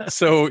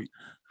 So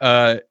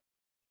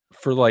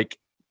for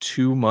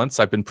 2 months,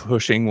 I've been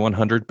pushing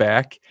 100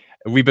 back.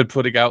 We've been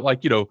putting out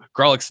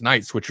Grawlix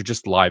Nights, which are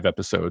just live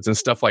episodes and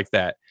stuff like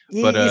that.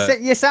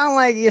 You sound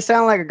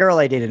like a girl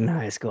I dated in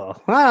high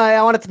school. Well,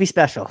 I want it to be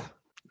special.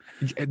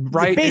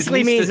 Right. It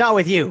basically means not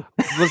with you.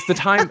 Was the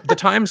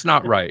time's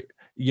not right.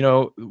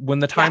 When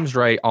the time's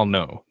right, I'll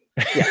know.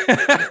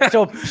 Yeah.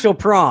 So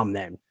prom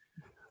then.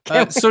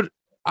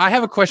 I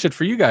have a question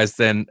for you guys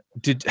then.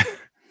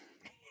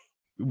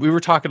 We were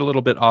talking a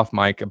little bit off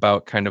mic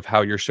about kind of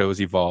how your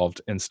shows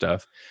evolved and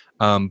stuff.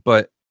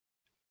 But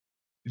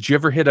did you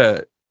ever hit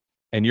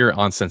and you're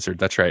uncensored.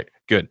 That's right.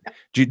 Good.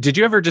 Did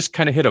you ever just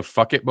kind of hit a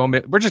fuck it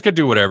moment? We're just going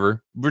to do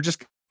whatever. We're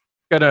just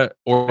going to,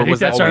 or was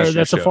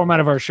that's the format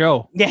of our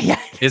show. Yeah.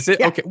 Is it?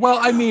 Yeah. Okay. Well,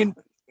 I mean,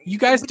 you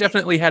guys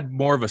definitely had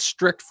more of a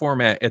strict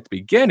format at the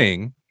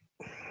beginning,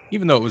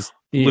 even though it was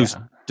loose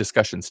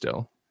discussion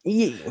still.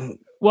 Yeah.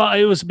 Well,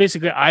 it was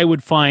basically, I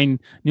would find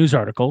news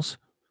articles,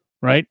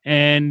 right?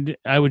 And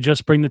I would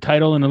just bring the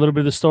title and a little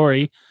bit of the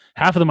story.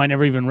 Half of them I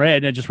never even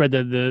read. I just read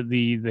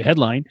the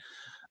headline.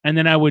 And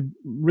then I would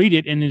read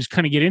it and just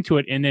kind of get into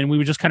it. And then we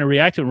would just kind of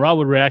react to it. And Rob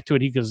would react to it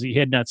because he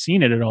had not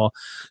seen it at all.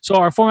 So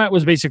our format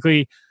was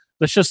basically,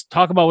 let's just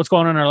talk about what's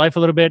going on in our life a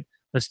little bit.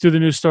 Let's do the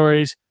news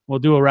stories. We'll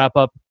do a wrap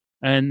up.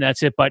 And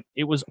that's it. But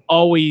it was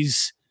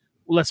always,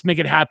 let's make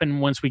it happen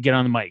once we get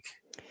on the mic.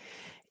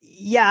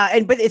 Yeah,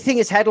 but the thing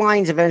is,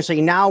 headlines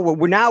eventually. Now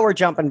we're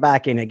jumping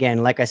back in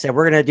again. Like I said,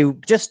 we're gonna do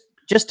just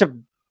to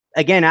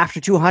again after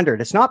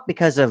 200. It's not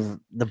because of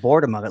the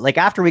boredom of it. Like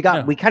after we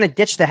kind of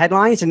ditched the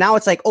headlines, and now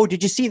it's like, oh,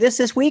 did you see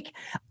this week?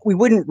 We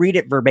wouldn't read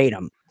it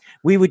verbatim.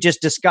 We would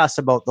just discuss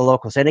about the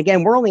locals. And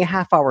again, we're only a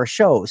half-hour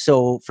show,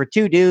 so for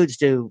two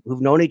dudes who've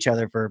known each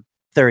other for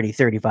 30,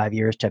 35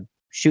 years to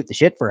shoot the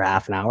shit for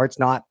half an hour, it's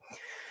not.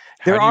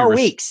 There are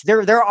weeks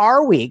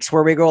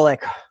where we go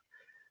like,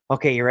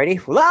 okay, you ready?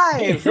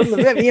 Live from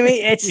the I mean,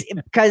 it's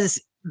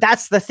because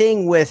that's the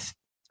thing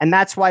and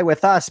that's why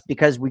with us,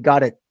 because we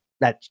got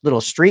that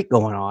little streak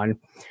going on.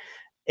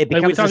 It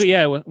becomes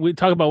we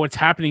talk about what's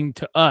happening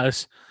to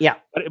us. Yeah.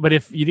 But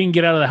if you didn't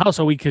get out of the house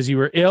all week because you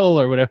were ill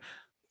or whatever,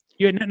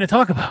 you had nothing to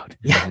talk about.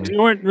 Yeah. You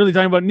weren't really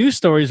talking about news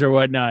stories or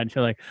whatnot.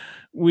 You're like,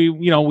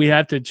 we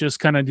have to just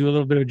kind of do a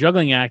little bit of a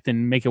juggling act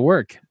and make it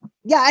work.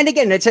 Yeah. And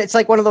again, it's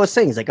like one of those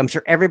things. Like I'm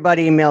sure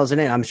everybody emails it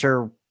in. I'm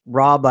sure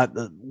Rob,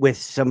 with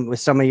some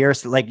of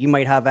yours, like you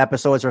might have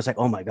episodes where it's like,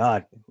 oh my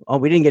God,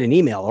 we didn't get an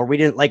email, or we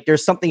didn't, like,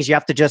 there's some things you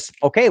have to just,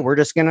 okay, we're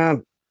just gonna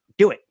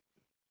do it.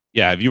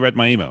 Yeah, have you read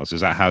my emails?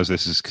 Is that how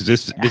this is? Because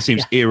this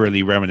seems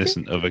eerily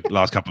reminiscent of the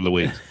last couple of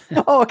weeks.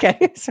 Oh,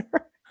 okay.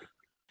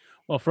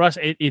 Well, for us,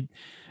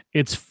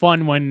 it's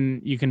fun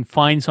when you can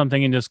find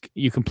something and just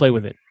you can play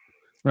with it,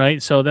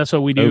 right? So that's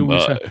what we do.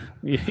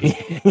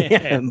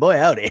 Yeah, boy,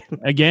 howdy.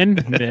 Again,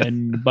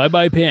 then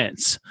bye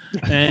pants,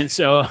 and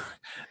so.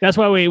 That's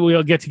why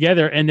we'll get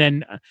together, and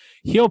then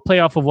he'll play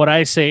off of what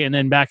I say, and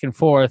then back and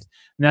forth,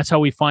 and that's how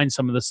we find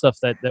some of the stuff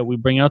that we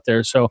bring out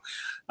there. So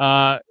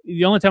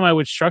the only time I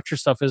would structure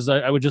stuff is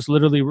I would just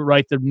literally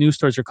write the news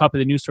stories or copy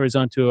the news stories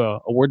onto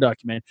a Word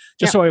document,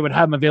 just so I would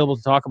have them available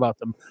to talk about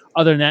them.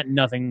 Other than that,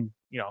 nothing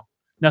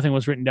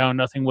was written down,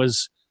 nothing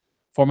was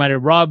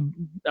formatted. Rob,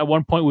 at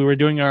one point, we were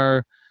doing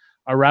our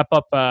wrap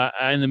up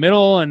in the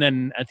middle and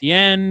then at the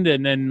end,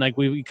 and then like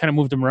we kind of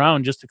moved them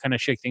around just to kind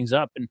of shake things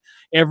up. And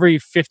every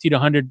 50 to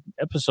 100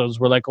 episodes,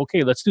 we're like,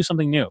 okay, let's do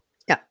something new.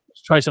 Yeah,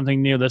 let's try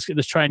something new. Let's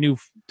try a new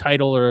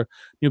title or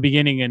new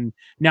beginning. And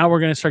now we're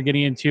going to start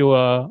getting into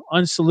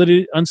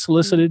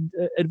unsolicited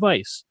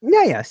advice.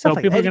 Yeah. So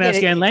people are going to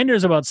ask Ann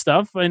Landers about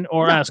stuff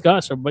or ask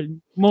us, but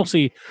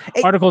mostly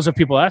articles of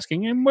people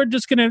asking, and we're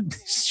just going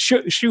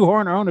to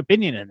shoehorn our own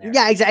opinion in there.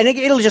 Yeah, exactly. And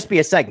it'll just be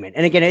a segment.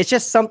 And again, it's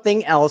just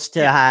something else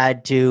to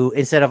add to,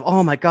 instead of,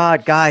 oh my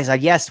God, guys,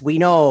 yes, we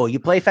know you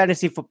play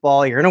fantasy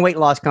football, you're in a weight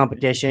loss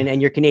competition,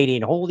 and you're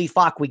Canadian. Holy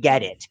fuck, we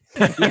get it.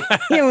 You know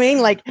what I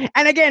mean? Like,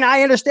 and again,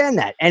 I understand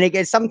that. And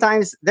again,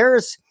 sometimes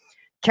there's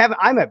Kevin.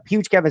 I'm a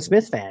huge Kevin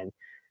Smith fan.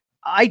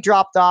 I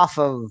dropped off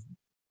of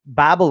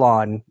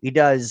Babylon. He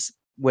does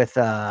with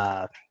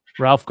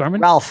Ralph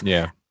Garman. Ralph.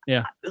 Yeah.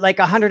 Like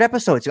 100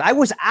 episodes. I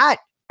was at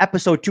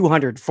episode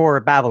 200 for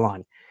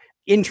Babylon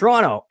in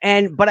Toronto.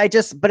 But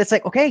it's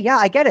like, okay, yeah,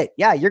 I get it.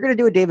 Yeah, you're going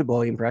to do a David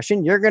Bowie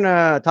impression. You're going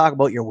to talk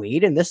about your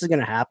weed, and this is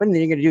going to happen. And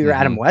then you're going to do your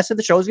Adam West, and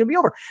the show's going to be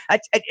over.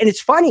 And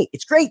it's funny.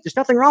 It's great. There's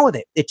nothing wrong with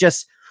it. It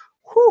just,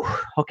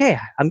 okay,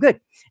 I'm good.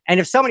 And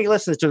if somebody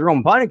listens to their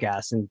own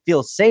podcast and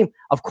feels the same,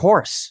 of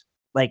course,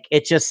 like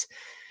it's just,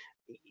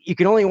 you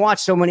can only watch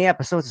so many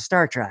episodes of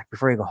Star Trek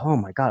before you go, oh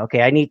my God,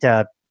 okay, I need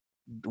to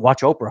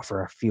watch Oprah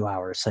for a few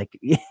hours. Like,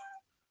 you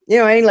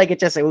know what I mean? Like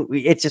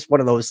it's just one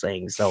of those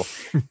things. So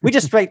we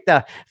just try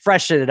to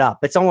freshen it up.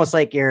 It's almost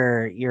like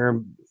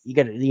you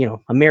get,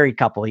 a married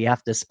couple. You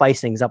have to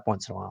spice things up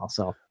once in a while.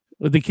 So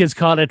would the kids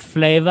call it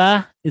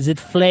flavor? Is it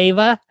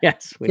flavor?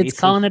 Yes. Kids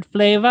calling it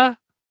flavor?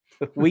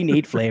 We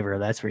need flavor,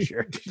 that's for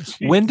sure.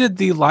 When did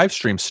the live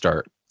stream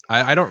start?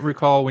 I don't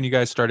recall when you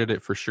guys started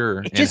it for sure.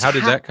 And how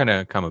did that kind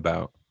of come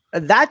about?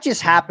 That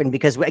just happened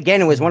because,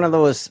 again, it was one of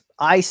those,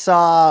 I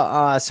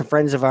saw some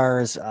friends of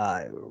ours,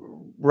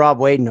 Rob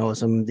Wade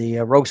knows him,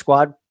 the Rogue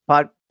Squad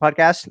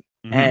podcast.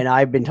 Mm-hmm. And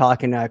I've been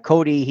talking to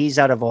Cody, he's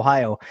out of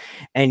Ohio,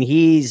 and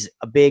he's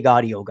a big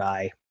audio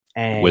guy.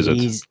 And wizard.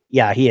 He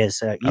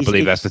is. I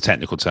believe that's the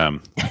technical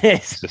term.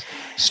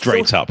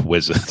 Straight up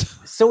wizard.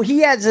 So he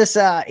has this,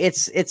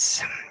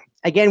 it's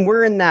again,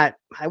 we're in that,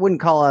 I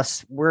wouldn't call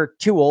us, we're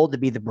too old to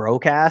be the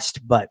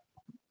broadcast, but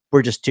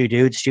we're just two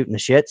dudes shooting the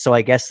shit. So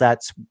I guess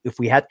that's if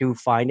we had to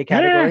find a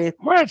category.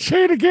 Let's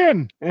say it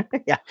again.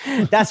 Yeah,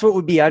 that's what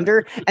would be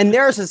under. And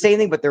there's the same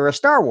thing, but they're a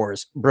Star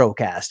Wars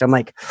broadcast. I'm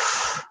like,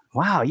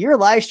 wow, your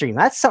live stream.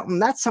 That's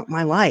something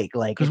I like.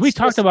 Like, because we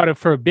talked about it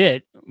for a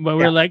bit, but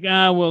we're like,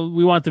 well,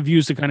 we want the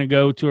views to kind of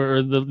go to,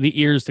 or the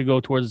ears to go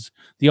towards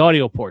the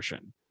audio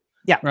portion.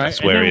 Yeah, right.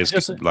 That's where it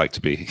is like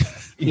to be.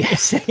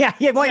 Yes, yeah.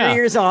 You want your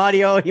ears on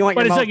audio. You want,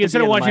 but your it's like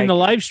instead of watching the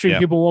live stream,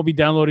 people won't be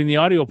downloading the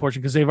audio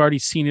portion because they've already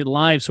seen it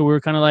live. So we were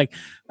kind of like,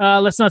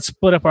 let's not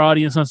split up our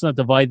audience. Let's not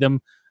divide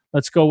them.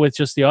 Let's go with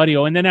just the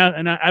audio. And then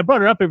I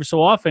brought it up every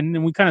so often,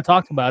 and we kind of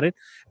talked about it.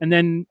 And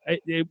then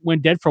it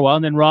went dead for a while.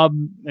 And then Rob,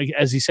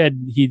 as he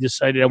said, he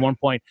decided at one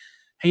point,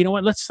 hey, you know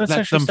what? Let's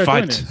actually start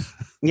doing it.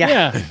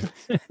 Yeah.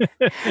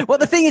 Well,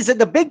 the thing is that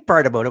the big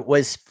part about it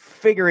was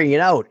figuring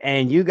it out.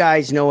 And you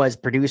guys know, as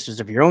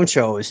producers of your own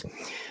shows,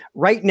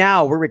 right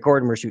now we're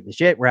recording, we're shooting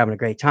shit, we're having a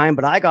great time.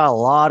 But I got a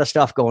lot of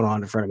stuff going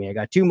on in front of me. I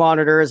got 2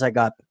 monitors. I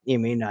got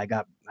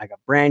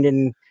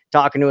Brandon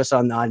talking to us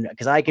on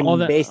because I can all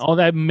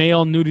that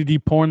male nudity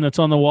porn that's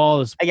on the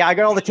wall is. Yeah, I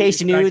got all the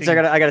tasty nudes. I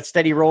got a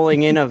steady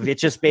rolling in of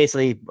it's just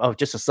basically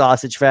just a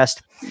sausage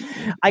fest.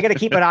 I got to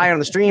keep an eye on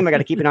the stream. I got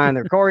to keep an eye on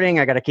the recording.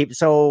 I got to keep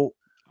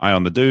eye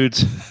on the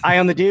dudes. Eye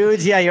on the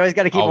dudes. Yeah, you always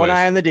got to keep one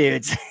eye on the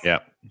dudes. Yeah.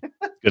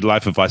 Good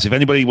life advice. If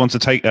anybody wants to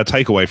take a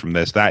takeaway from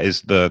this, that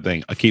is the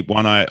thing.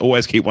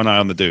 Always keep one eye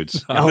on the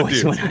dudes.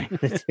 Always one eye on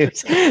the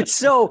dudes.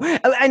 So,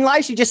 and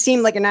live should just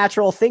seem like a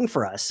natural thing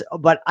for us.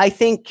 But I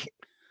think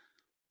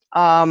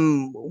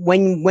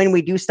when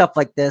we do stuff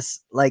like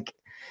this, like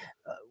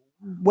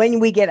when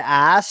we get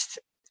asked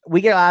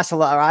a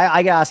lot.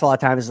 I get asked a lot of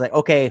times, like,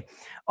 okay,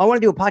 I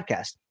want to do a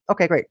podcast.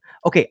 Okay, great.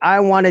 Okay,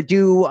 I want to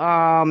do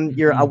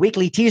a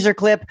weekly teaser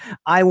clip.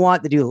 I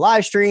want to do a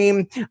live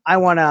stream. I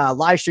want to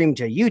live stream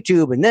to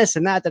YouTube and this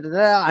and that,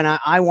 and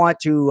I want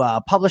to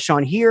publish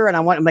on here. And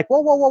I'm like,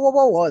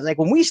 whoa. Like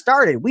when we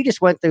started, we just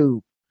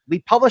we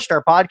published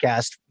our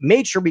podcast,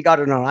 made sure we got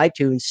it on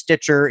iTunes,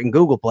 Stitcher, and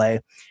Google Play,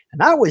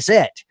 and that was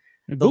it.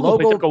 The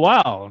logo took a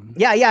while.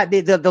 Yeah.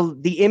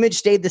 The image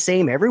stayed the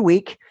same every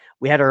week.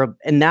 We had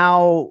and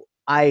now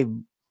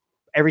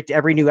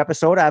every new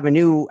episode, I have a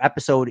new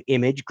episode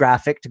image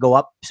graphic to go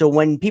up. So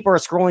when people are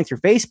scrolling through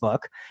Facebook,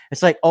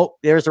 it's like, oh,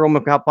 there's the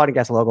Roman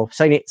Podcast logo.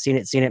 Seen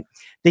it.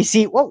 They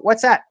see,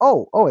 what's that?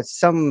 Oh, it's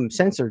some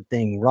censored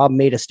thing. Rob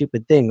made a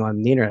stupid thing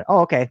on the internet. Oh,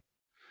 okay.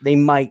 They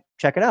might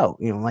check it out.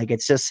 Like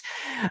it's just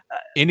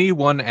any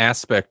one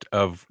aspect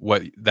of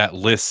what that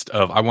list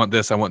of I want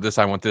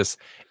this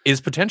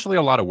is potentially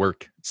a lot of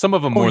work. Some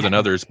of them more than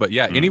others, but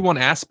any one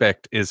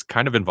aspect is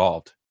kind of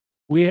involved.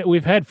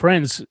 We've had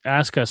friends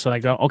ask us,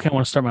 like, okay, I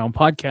want to start my own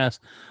podcast.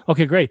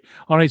 Okay, great.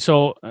 All right.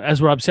 So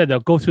as Rob said,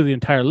 they'll go through the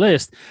entire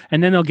list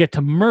and then they'll get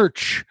to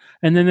merch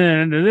and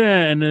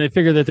then they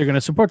figure that they're going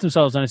to support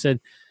themselves. And I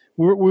said,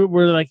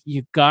 we're like,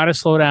 you got to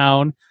slow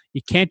down.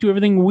 You can't do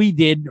everything we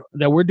did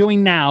that we're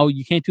doing now.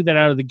 You can't do that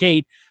out of the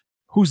gate.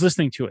 Who's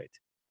listening to it?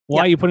 Why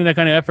are you putting that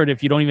kind of effort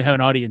if you don't even have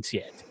an audience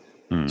yet?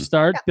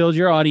 Build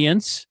your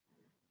audience.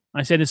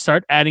 I said,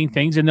 start adding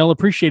things and they'll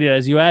appreciate it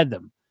as you add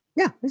them.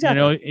 Yeah,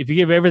 exactly. If you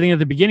give everything at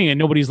the beginning and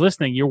nobody's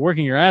listening, you're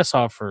working your ass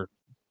off for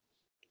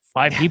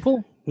 5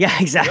 people. Yeah,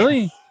 exactly.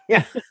 Really?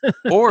 Yeah.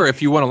 Or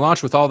if you want to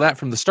launch with all that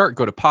from the start,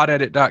 go to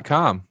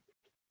podedit.com.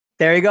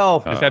 There you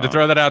go. Just had to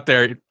throw that out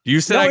there.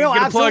 You said I could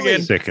get a plug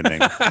in. Sickening.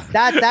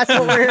 That's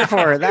what we're here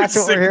for. That's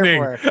what we're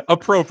here for.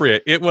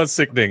 Appropriate. It was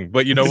sickening,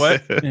 but you know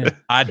what?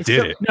 I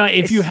did it. No,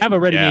 if you have a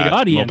ready-made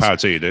audience, more power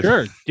to you, dude.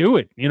 Sure, do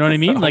it. You know what I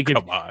mean? Like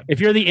if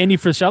you're the Andy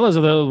Frisellas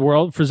of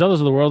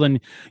the world, and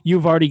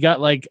you've already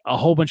got like a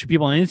whole bunch of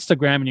people on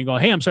Instagram, and you go,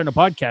 "Hey, I'm starting a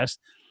podcast."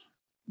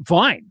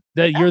 Fine,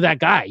 you're that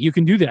guy. You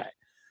can do that.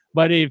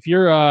 But if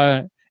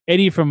you're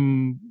Eddie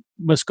from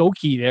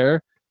Muskogee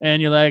there, and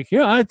you're like,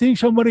 yeah, I think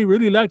somebody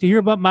really like to hear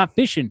about my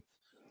fishing.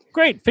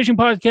 Great. Fishing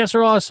podcasts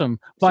are awesome.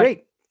 But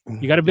great.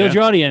 You got to build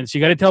your audience.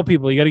 You got to tell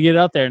people. You got to get it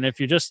out there. And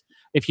if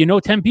you know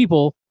 10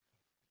 people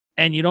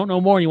and you don't know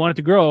more and you want it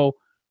to grow,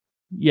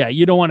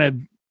 you don't want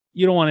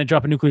to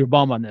drop a nuclear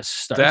bomb on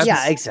this.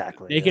 Yeah,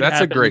 exactly.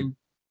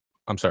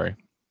 I'm sorry.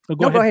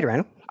 Go ahead,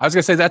 Randall. I was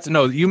going to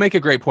say you make a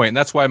great point. And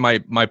that's why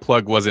my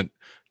plug wasn't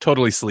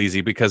totally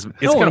sleazy because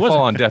it's going to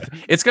fall on deaf.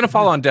 It's going to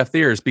fall on deaf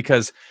ears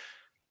because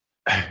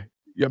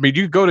I mean,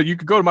 you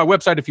could go to my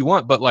website if you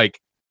want, but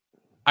like,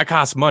 I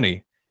cost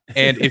money,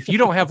 and if you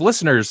don't have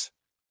listeners,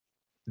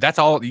 that's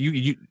all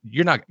you're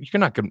not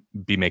going to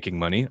be making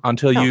money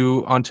until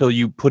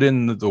you put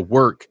in the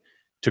work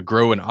to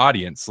grow an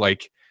audience.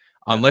 Like,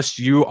 unless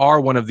you are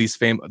one of these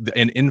an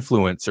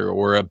influencer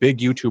or a big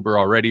YouTuber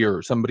already,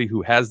 or somebody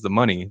who has the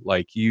money,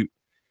 like you're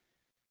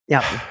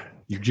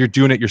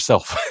doing it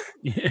yourself.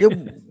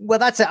 Well,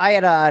 I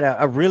had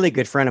a really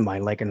good friend of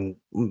mine, like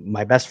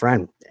my best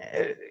friend.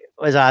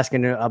 Was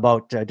asking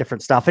about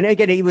different stuff, and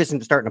again, he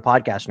wasn't starting a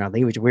podcast or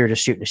nothing. We were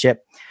just shooting the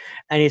ship,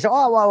 and he said,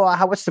 "Oh,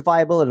 well, what's the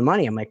viability of the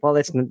money?" I'm like, "Well,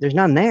 there's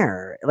none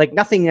there. Like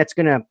nothing that's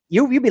gonna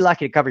you'd be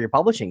lucky to cover your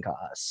publishing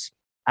costs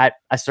at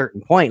a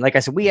certain point." Like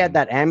I said, we had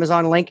that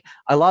Amazon link.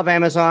 I love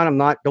Amazon. I'm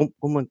not don't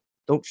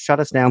don't shut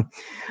us down.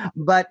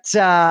 But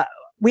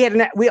we had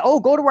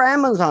go to our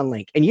Amazon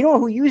link. And you know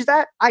who used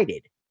that? I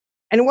did.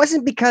 And it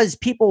wasn't because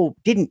people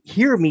didn't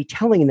hear me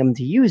telling them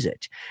to use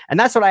it. And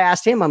that's what I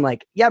asked him. I'm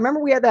like, yeah, remember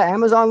we had that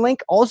Amazon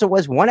link? Also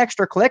was one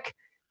extra click.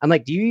 I'm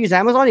like, do you use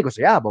Amazon? He goes,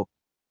 yeah, but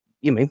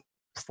you mean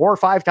 4 or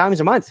 5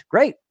 times a month.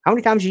 Great. How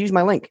many times do you use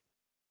my link?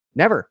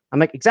 Never. I'm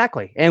like,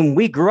 exactly. And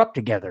we grew up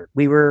together.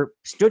 We were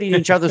stood in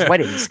each other's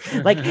weddings.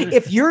 Like,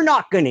 if you're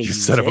not going to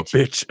use son of a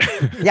bitch.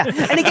 Yeah.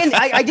 And again,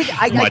 I did.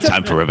 My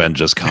time for revenge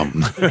has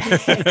come.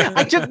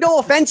 I took no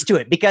offense to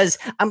it because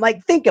I'm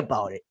like, think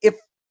about it. If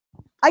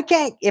I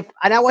can't, and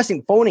I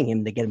wasn't phoning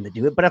him to get him to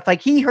do it, but if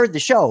like he heard the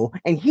show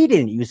and he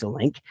didn't use the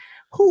link,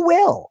 who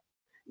will?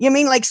 You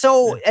mean like,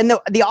 so, and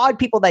the odd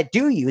people that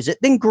do use it,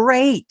 then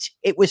great.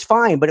 It was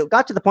fine. But it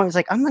got to the point, it's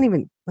like, I'm not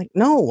even like,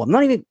 no, I'm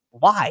not even,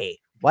 why?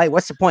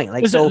 What's the point?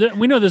 Like,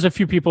 we know there's a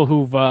few people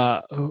who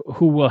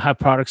will have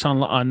products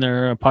on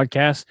their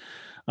podcast.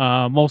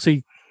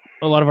 Mostly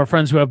a lot of our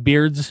friends who have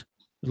beards,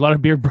 a lot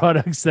of beard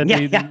products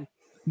that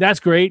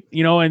that's great,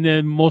 and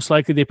then most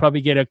likely they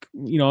probably get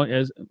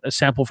as a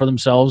sample for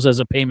themselves as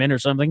a payment or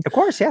something. Of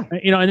course. Yeah.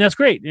 And that's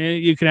great.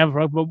 You can have,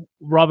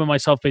 Rob and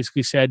myself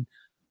basically said,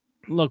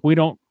 look, we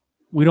don't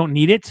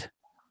need it.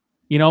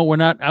 We're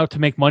not out to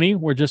make money.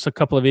 We're just a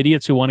couple of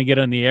idiots who want to get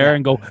on the air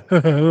and go,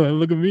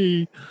 look at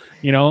me,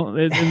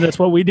 and that's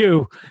what we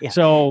do. Yeah.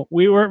 So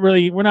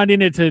we're not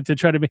in it to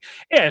try to be,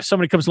 if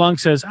somebody comes along and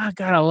says, I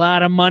got a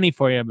lot of money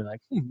for you, I'll be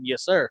like,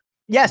 yes, sir.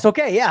 Yes.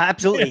 Okay. Yeah,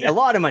 absolutely. A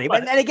lot of money.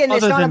 But then again,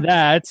 other than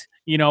that,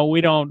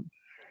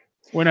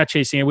 we're not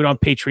chasing it. We don't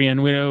have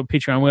Patreon. We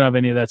don't have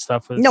any of that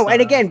stuff. No.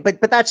 And again, but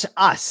that's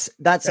us.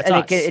 That's and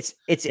us.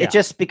 It's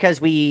just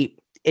because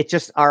it's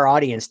just our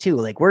audience too.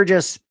 Like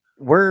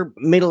we're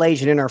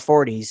middle-aged and in our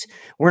 40s.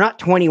 We're not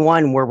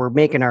 21 where we're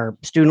making our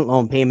student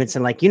loan payments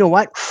and like, you know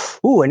what?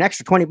 Ooh, an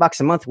extra $20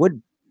 a month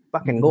would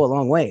fucking go a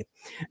long way.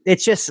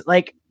 It's just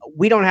like,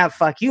 we don't have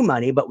fuck you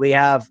money, but we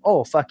have,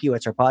 fuck you,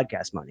 it's our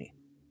podcast money.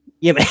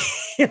 Yeah.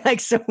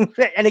 Like, so,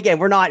 and again,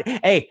 we're not,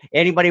 hey,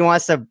 anybody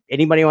wants to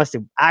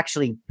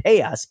actually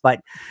pay us, but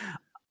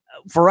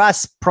for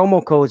us,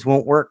 promo codes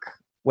won't work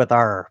with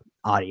our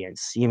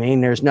audience. You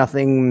mean there's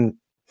nothing,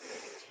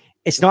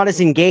 it's not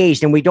as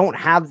engaged, and we don't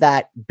have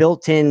that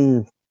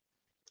built-in,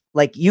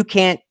 like you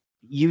can't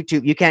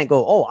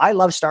go, I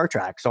love Star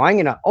Trek, so I'm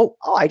gonna,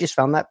 I just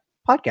found that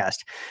podcast.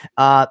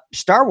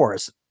 Star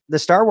Wars, the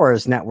Star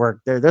Wars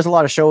network, there's a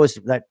lot of shows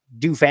that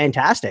do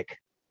fantastic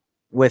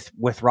with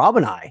Rob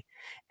and I,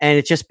 and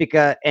it's just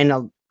because,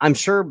 and I'm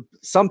sure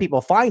some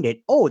people find it,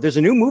 there's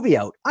a new movie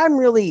out, I'm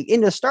really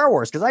into Star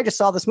Wars because I just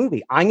saw this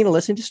movie, I'm gonna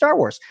listen to Star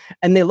Wars,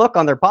 and they look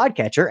on their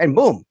podcatcher and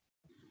boom,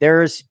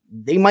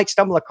 they might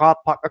stumble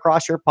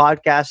across your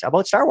podcast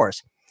about Star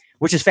Wars,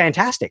 which is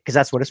fantastic because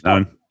that's what it's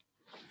for.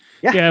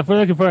 Yeah. If we're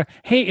looking for,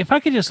 hey, if I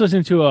could just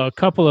listen to a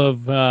couple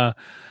of,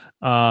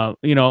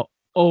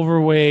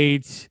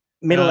 overweight,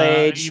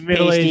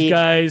 middle-aged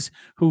guys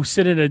who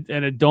sit in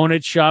a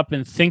donut shop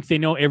and think they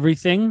know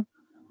everything.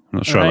 I'm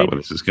not sure about where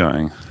this is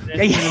going.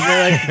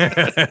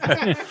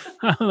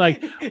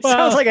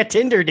 Sounds like a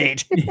Tinder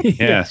date.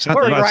 Yeah.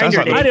 Or a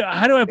Grindr date.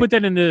 How do I put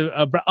that in the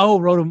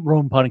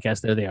Rome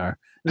podcast? There they are.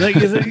 Like,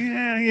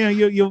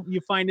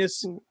 you find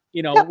this,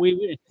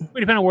 we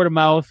depend on word of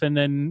mouth, and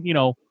then,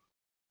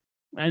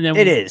 and then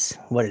it is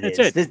what it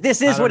is.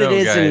 This is what it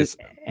is.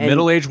 And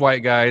middle-aged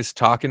white guys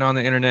talking on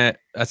the internet.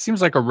 That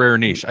seems like a rare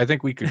niche. I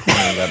think we could come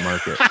into that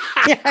market.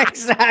 Yeah,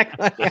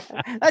 exactly. Yeah.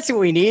 That's what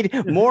we need.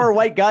 More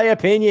white guy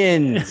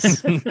opinions.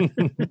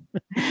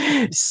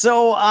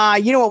 So,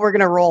 you know what? We're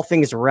going to roll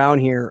things around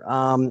here.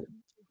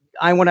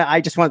 I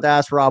just wanted to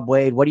ask Rob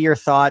Wade, what are your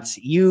thoughts?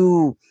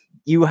 You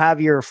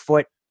have your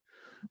foot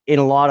in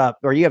a lot of,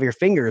 or you have your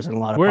fingers in a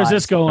lot of. Where's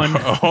this going?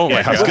 Oh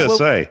my God. I was going to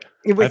say.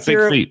 With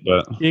your feet,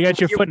 but you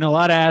got your foot in a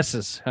lot of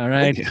asses. All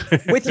right.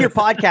 With your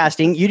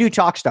podcasting, you do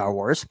Talk Star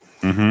Wars.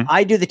 Mm-hmm.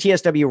 I do the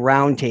TSW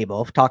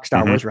Roundtable, Talk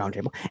Star Wars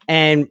Roundtable.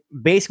 And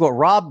basically what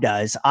Rob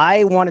does,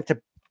 I wanted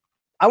to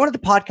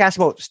podcast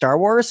about Star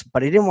Wars,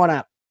 but I didn't want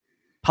to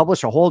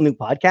publish a whole new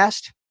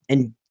podcast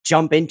and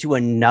jump into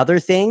another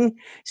thing.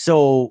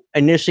 So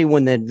initially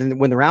when the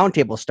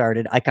Roundtable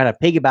started, I kind of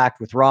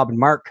piggybacked with Rob and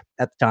Mark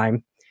at the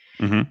time.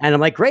 Mm-hmm. And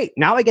I'm like, great,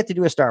 now I get to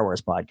do a Star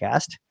Wars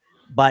podcast.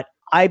 But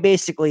I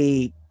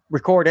basically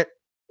record it,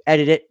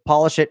 edit it,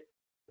 polish it,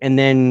 and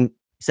then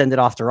send it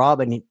off to Rob,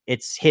 and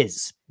it's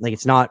his. Like,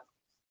 it's not,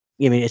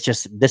 it's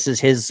just, this is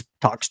his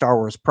Talk Star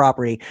Wars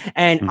property.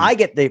 And I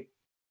get to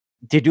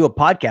do a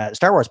podcast,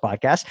 Star Wars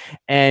podcast,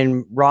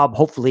 and Rob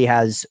hopefully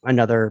has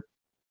another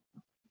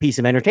piece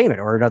of entertainment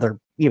or another,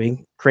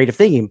 creative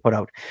thing he can put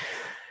out.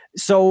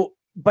 So,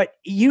 but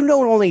you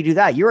don't only do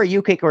that. You're a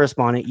UK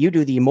correspondent. You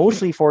do the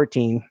Emotionally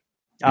 14,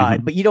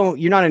 but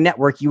you're not a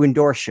network. You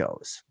endorse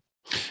shows.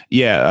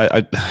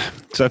 Yeah.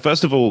 So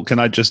first of all, can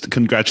I just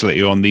congratulate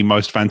you on the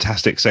most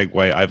fantastic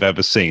segue I've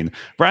ever seen?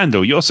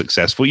 Randall, you're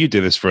successful. You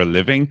do this for a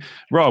living.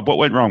 Rob, what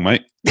went wrong,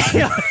 mate?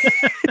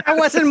 That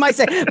wasn't my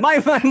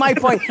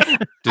point.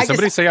 Did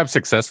somebody say I'm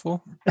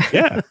successful?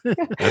 Yeah.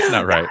 That's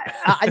not right.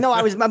 No,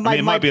 I was.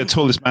 It might be a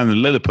tallest man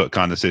in Lilliput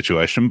kind of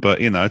situation,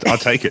 but I'll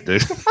take it,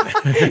 dude.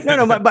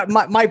 No, but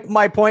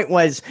my point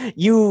was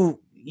you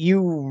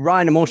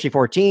run Emotionally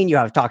 14, you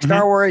have Talk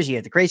Star Wars, you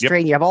have the Crazy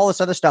Train, you have all this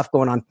other stuff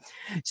going on.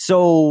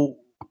 So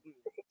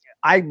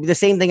the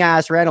same thing I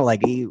asked Randall,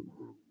 like,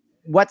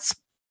 where's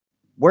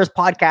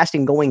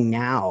podcasting going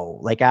now?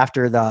 Like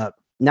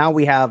now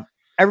we have,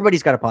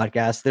 everybody's got a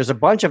podcast. There's a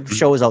bunch of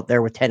shows out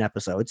there with 10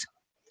 episodes.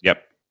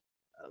 Yep.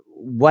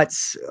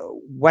 What's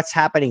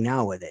happening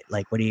now with it?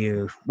 Like, what are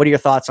your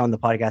thoughts on the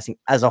podcasting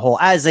as a whole,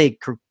 as a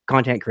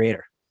content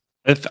creator?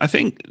 I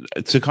think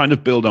to kind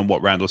of build on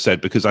what Randall said,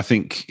 because I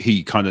think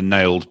he kind of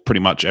nailed pretty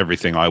much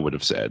everything I would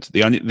have said.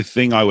 The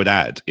thing I would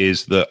add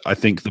is that I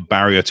think the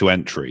barrier to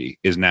entry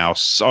is now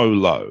so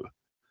low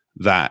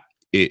that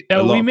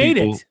we made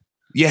it.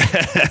 Yeah,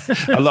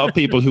 a lot of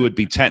people who would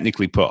be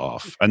technically put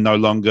off are no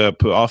longer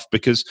put off,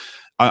 because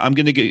I'm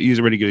going to use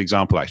a really good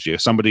example, actually,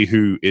 of somebody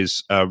who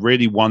is a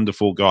really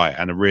wonderful guy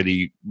and a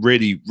really,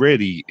 really,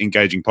 really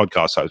engaging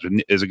podcast host.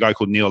 Is a guy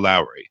called Neil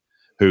Lowry,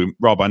 who,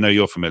 Rob, I know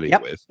you're familiar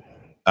with.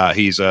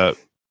 He's a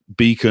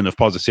beacon of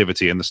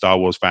positivity in the Star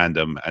Wars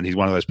fandom, and he's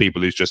one of those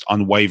people who's just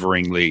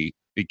unwaveringly,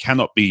 he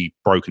cannot be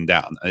broken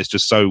down, and it's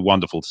just so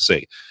wonderful to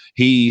see.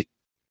 He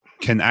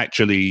can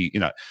actually,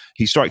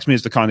 he strikes me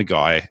as the kind of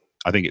guy,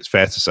 I think it's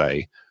fair to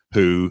say,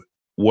 who,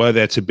 were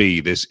there to be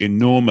this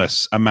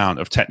enormous amount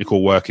of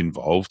technical work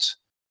involved,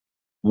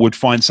 would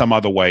find some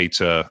other way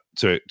to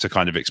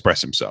kind of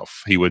express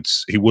himself. He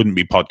wouldn't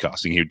be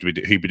podcasting.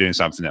 He'd be doing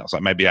something else.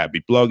 Like maybe that'd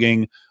be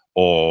blogging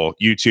or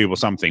YouTube or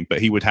something.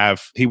 But he would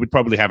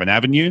probably have an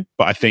avenue.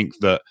 But I think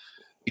that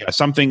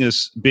something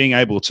is being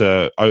able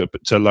to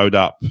load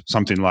up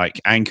something like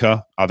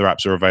Anchor. Other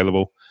apps are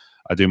available.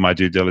 I do my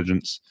due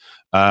diligence,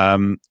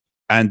 and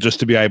just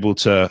to be able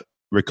to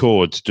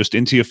record just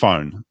into your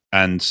phone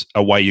and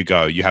away you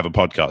go. You have a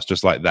podcast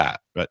just like that.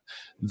 But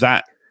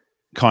that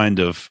kind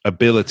of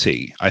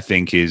ability, I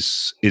think,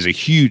 is a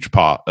huge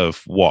part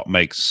of what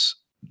makes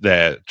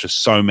there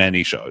just so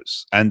many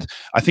shows. And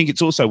I think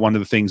it's also one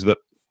of the things that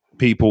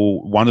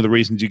one of the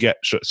reasons you get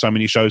so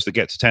many shows that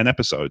get to 10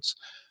 episodes,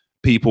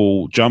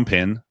 people jump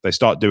in, they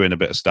start doing a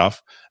bit of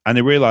stuff, and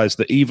they realize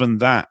that even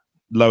that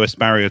lowest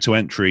barrier to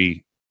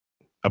entry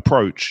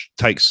approach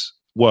takes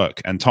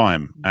work and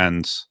time.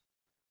 And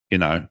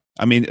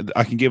I mean,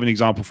 I can give an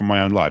example from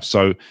my own life.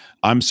 So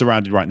I'm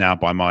surrounded right now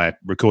by my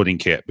recording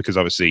kit, because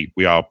obviously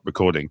we are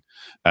recording,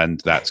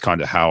 and that's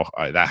kind of how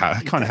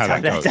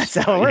that goes. That's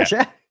how it works.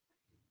 Yeah.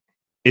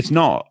 It's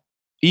not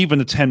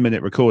even a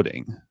 10-minute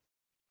recording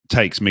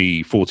takes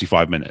me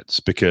 45 minutes,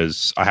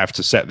 because I have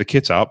to set the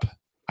kit up.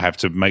 I have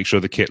to make sure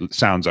the kit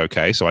sounds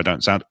okay, so I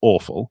don't sound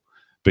awful,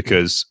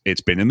 because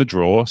it's been in the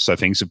drawer, so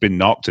things have been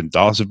knocked and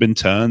dials have been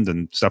turned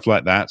and stuff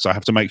like that. So I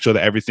have to make sure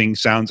that everything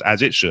sounds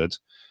as it should.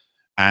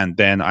 And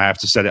then I have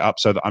to set it up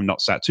so that I'm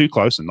not sat too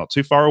close and not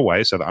too far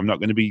away, so that I'm not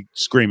going to be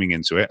screaming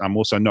into it. I'm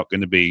also not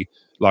going to be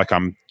like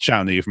I'm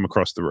shouting at you from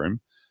across the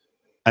room.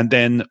 And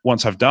then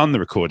once I've done the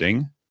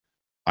recording,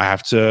 I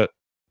have to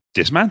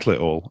dismantle it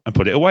all and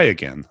put it away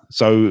again.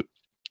 So,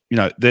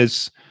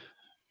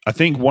 I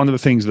think one of the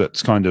things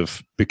that's kind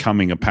of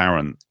becoming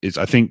apparent is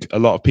I think a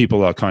lot of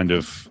people are kind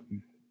of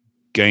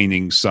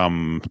gaining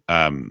some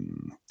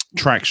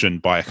traction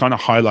by kind of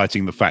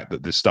highlighting the fact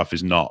that this stuff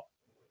is not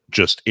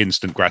just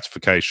instant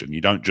gratification.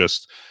 You don't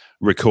just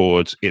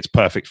record, it's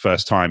perfect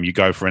first time, you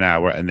go for an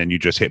hour, and then you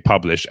just hit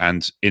publish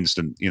and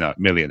instant,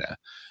 millionaire.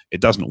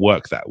 It doesn't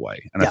work that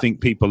way. And I think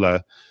people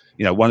are,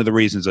 one of the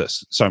reasons that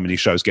so many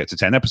shows get to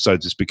 10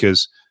 episodes is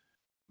because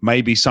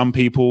maybe some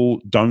people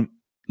don't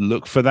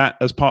look for that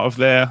as part of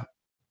their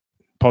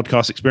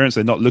podcast experience.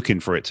 They're not looking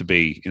for it to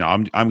be,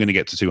 I'm going to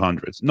get to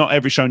 200. Not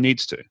every show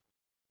needs to.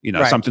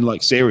 Right. Something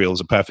like Serial is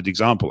a perfect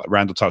example. Like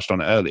Randall touched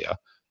on it earlier.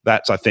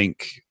 That's, I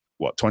think,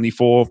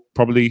 24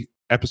 probably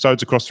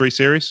episodes across 3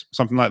 series,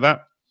 something like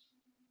that.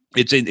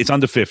 It's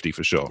under 50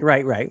 for sure.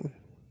 Right.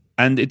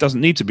 And it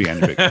doesn't need to be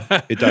any bigger.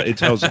 It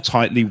tells a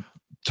tightly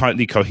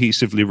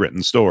cohesively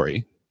written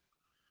story,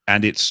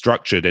 and it's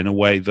structured in a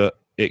way that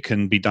it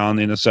can be done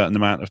in a certain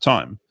amount of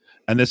time.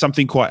 And there's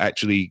something quite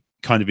actually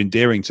kind of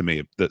endearing to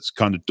me that's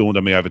kind of dawned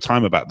on me over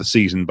time about the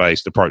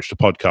season-based approach to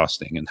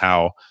podcasting, and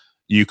how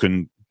you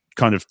can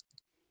kind of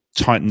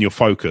tighten your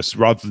focus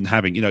rather than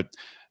having,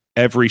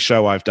 every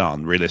show I've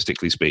done,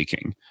 realistically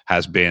speaking,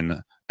 has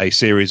been a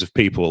series of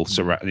people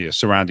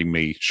surrounding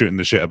me, shooting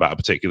the shit about a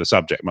particular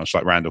subject, much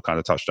like Randall kind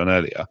of touched on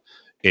earlier.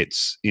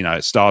 It's,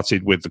 it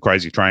started with the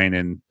Crazy Train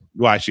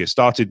it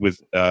started with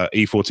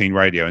E14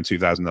 Radio in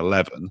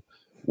 2011,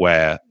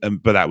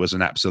 but that was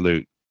an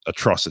absolute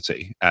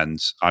atrocity. And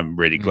I'm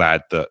really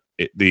glad that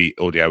the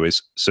audio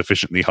is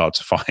sufficiently hard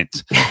to find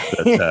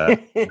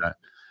that,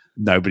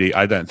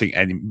 I don't think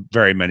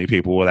very many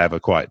people will ever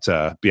quite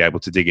be able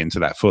to dig into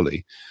that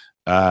fully.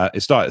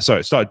 it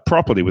started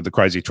properly with the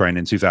Crazy Train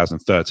in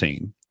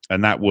 2013.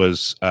 And that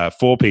was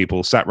 4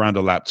 people sat around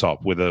a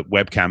laptop with a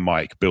webcam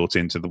mic built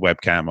into the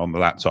webcam on the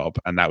laptop.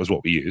 And that was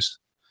what we used.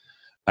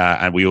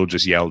 And we all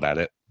just yelled at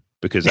it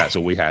because that's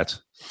all we had.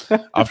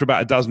 After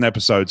about a dozen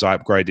episodes, I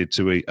upgraded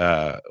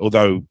to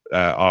although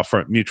our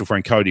mutual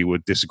friend Cody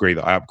would disagree,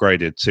 that I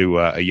upgraded to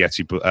a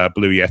Yeti,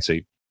 Blue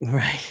Yeti.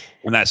 Right.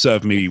 And that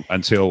served me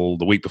until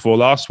the week before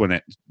last when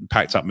it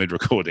packed up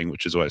mid-recording,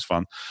 which is always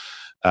fun.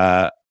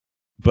 But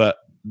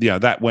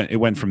it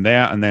went from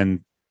there, and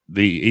then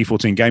the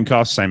E14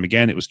 Gamecast, same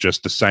again. It was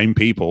just the same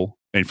people.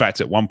 In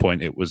fact, at one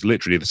point, it was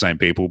literally the same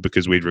people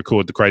because we'd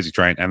record the Crazy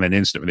Train and then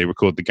instantly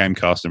record the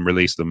Gamecast and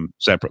release them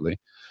separately.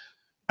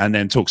 And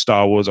then Talk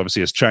Star Wars obviously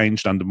has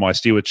changed under my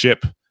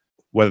stewardship.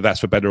 Whether that's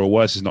for better or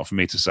worse is not for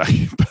me to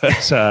say,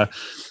 but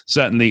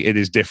certainly it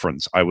is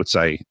different. I would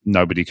say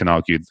nobody can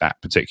argue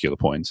that particular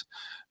point,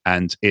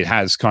 and it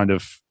has kind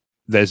of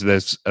there's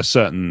a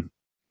certain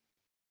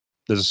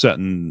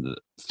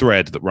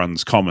thread that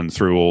runs common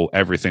through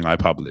everything I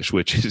publish,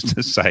 which is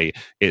to say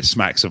it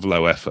smacks of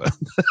low effort.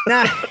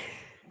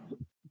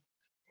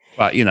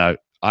 But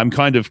I'm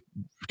kind of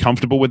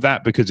comfortable with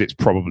that because it's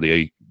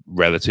probably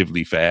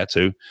relatively fair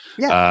too.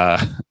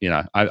 Yeah.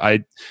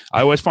 I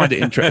always find it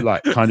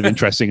kind of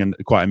interesting and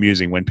quite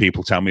amusing when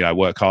people tell me I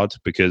work hard,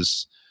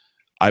 because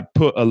I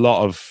put a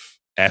lot of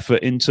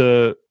effort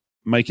into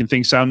making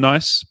things sound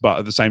nice, but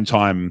at the same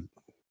time,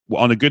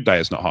 on a good day,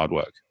 it's not hard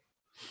work.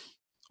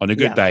 On a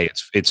good day,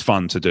 it's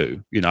fun to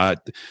do.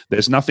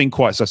 There's nothing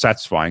quite so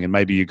satisfying, and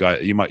maybe you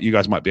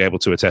guys might be able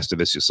to attest to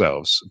this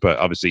yourselves. But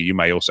obviously, you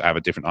may also have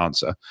a different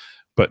answer.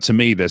 But to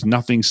me, there's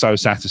nothing so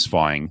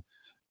satisfying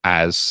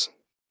as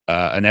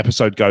an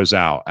episode goes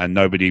out and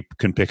nobody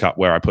can pick up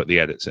where I put the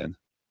edits in,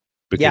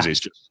 because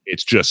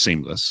it's just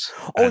seamless.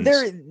 Oh,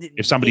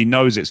 if somebody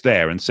knows it's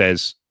there and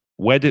says,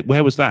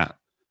 where was that?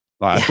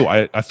 Like,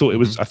 I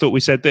thought we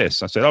said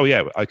this. I said, oh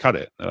yeah, I cut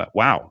it. They're like,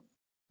 wow.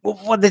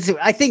 Well,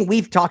 I think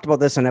we've talked about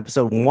this on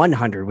episode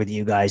 100 with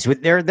you guys.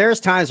 There's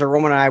times where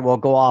Roman and I will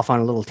go off on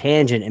a little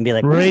tangent and be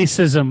like,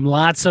 racism,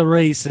 lots of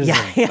racism.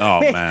 Yeah. Oh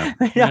man.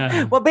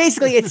 Yeah. Well,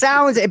 basically, it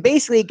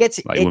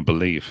gets. Like you wouldn't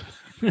believe.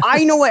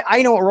 I know what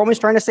Roman's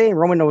trying to say, and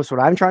Roman knows what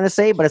I'm trying to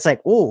say. But it's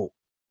like,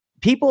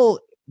 people,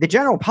 the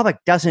general public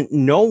doesn't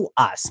know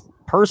us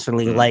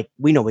personally, like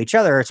we know each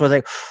other. So it's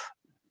like,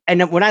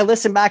 and when I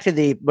listen back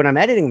to when I'm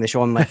editing the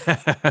show, I'm like,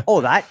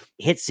 oh, that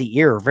hits the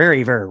ear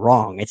very, very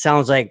wrong. It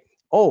sounds like,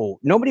 oh,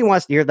 nobody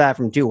wants to hear that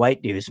from 2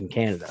 white dudes from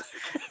Canada.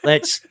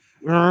 Let's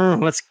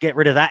get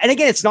rid of that. And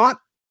again, it's not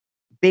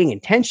being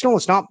intentional.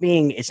 It's not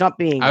being.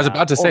 I was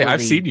about to say,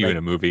 I've seen you in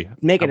a movie.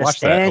 Making a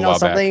stand on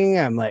something.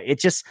 I'm like, it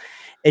just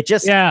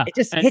hits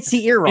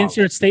the ear wrong.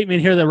 Insert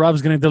statement here that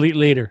Rob's going to delete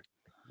later.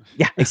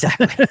 Yeah,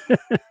 exactly.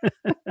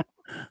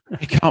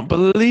 I can't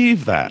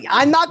believe that.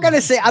 I'm not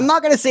gonna say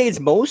it's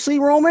mostly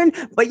Roman,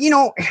 but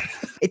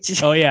it's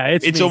just,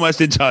 it's almost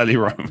entirely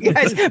Roman.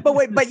 Yes, but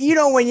when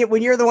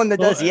you're the one that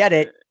does the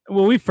edit.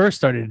 When we first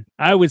started,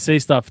 I would say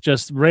stuff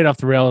just right off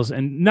the rails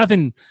and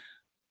nothing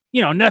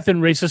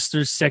racist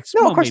or sexist.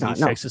 No, of course not.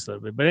 Sexist a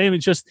little bit, but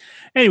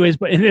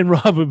and then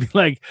Rob would be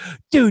like,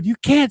 "Dude, you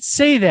can't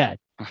say that."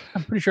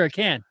 I'm pretty sure I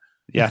can.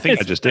 Yeah, I think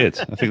I just did.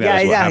 I think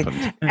that was what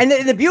happened. And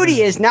the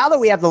beauty is, now that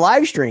we have the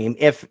live stream,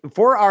 if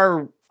for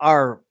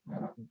our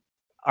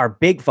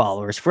big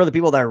followers, for the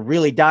people that are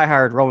really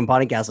diehard Roman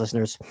podcast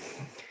listeners,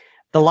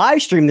 the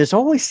live stream is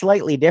always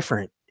slightly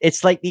different.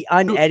 It's like the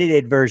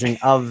unedited version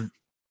of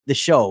the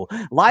show.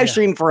 Live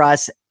stream for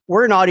us,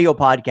 we're an audio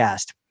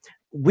podcast.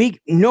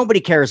 Nobody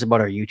cares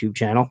about our YouTube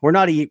channel. We're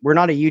not a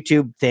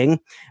YouTube thing.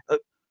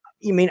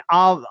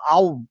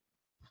 I'll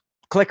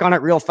click on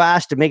it real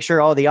fast to make sure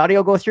all the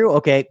audio go through.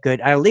 Okay, good.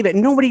 I'll leave it.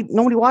 Nobody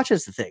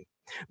watches the thing,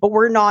 but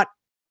we're not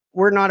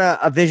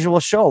a visual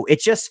show.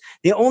 It's just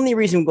the only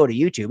reason we go to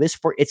YouTube is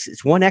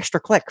it's one extra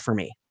click for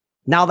me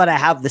now that I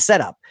have the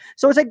setup.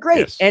 So it's like, great.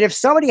 Yes. And if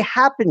somebody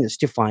happens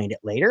to find it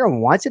later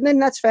and wants it, then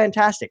that's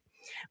fantastic.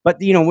 But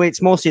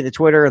it's mostly the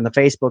Twitter and the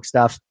Facebook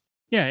stuff.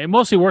 Yeah, it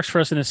mostly works for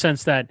us in the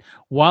sense that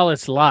while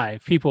it's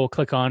live, people will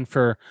click on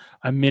for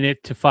a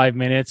minute to 5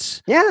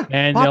 minutes. Yeah,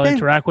 and they'll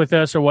interact with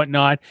us or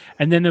whatnot,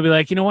 and then they'll be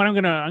like, you know what, I'm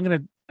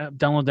gonna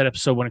download that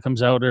episode when it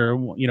comes out, or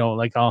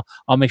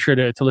I'll make sure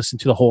to listen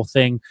to the whole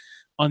thing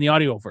on the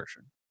audio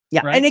version.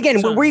 Yeah, right? And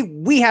again,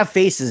 we have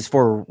faces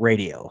for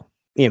radio.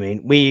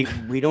 We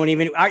don't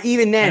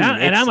even then.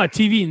 And I'm a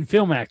TV and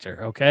film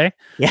actor, okay?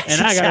 Yes,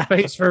 and I got a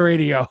face for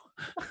radio.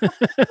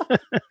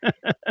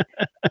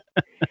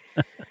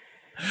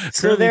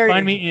 So there,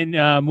 find me in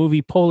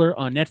movie Polar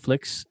on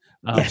Netflix.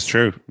 That's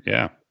true.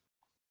 Yeah.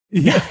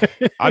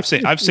 I've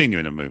seen you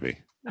in a movie.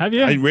 Have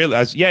you? I didn't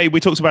realize. Yeah, we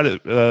talked about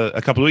it a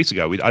couple of weeks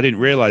ago. I didn't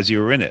realize you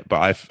were in it,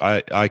 but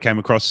I came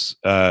across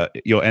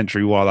your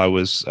entry while I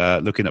was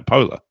looking at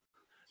Polar.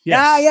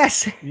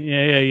 Yes.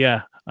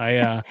 Yeah.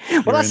 Well,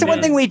 that's the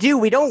one thing we do.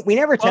 We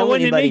never tell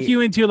anybody. When they make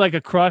you into like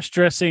a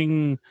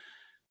cross-dressing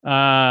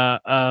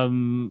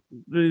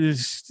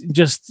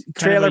just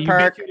trailer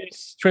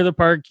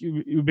park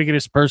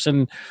ubiquitous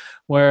person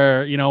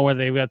where where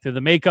they've got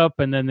the makeup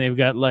and then they've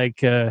got like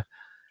the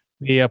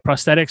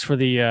prosthetics for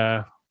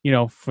the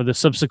for the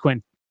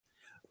subsequent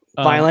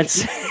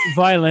violence.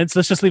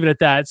 Let's just leave it at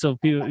that. So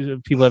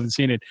people haven't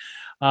seen it.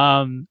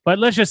 But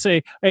let's just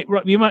say, hey,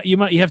 Rob, you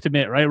have to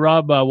admit, right,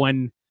 Rob,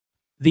 when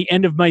the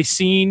end of my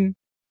scene,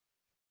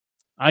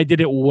 I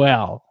did it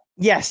well.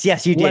 Yes,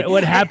 you did.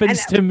 What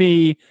happens to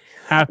me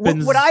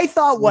happens. What I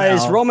thought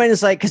was Roman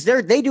is like, because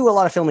they do a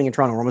lot of filming in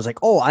Toronto. Roman's like,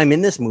 oh, I'm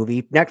in this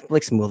movie,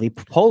 Netflix movie,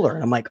 Polar.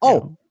 And I'm like,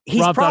 oh,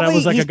 he's Rob probably,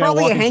 was like he's a guy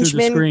probably a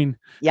henchman. Screen.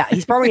 Yeah,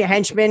 he's probably a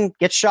henchman,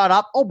 gets shot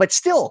up. Oh, but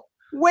still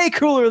way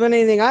cooler than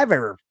anything I've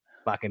ever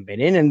fucking been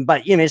in.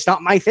 But it's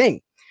not my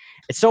thing.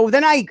 So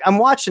then I'm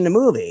watching the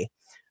movie.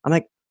 I'm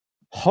like,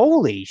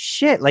 holy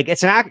shit. Like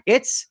he's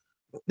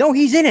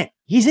in it.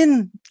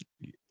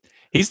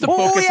 He's the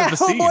focus of the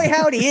scene. Oh boy,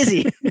 howdy is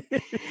he?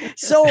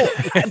 So,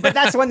 but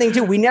that's one thing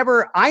too.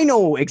 I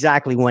know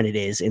exactly when it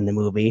is in the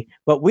movie,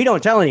 but we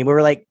don't tell anyone.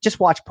 We're like, just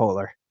watch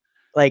Polar.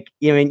 Like,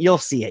 you'll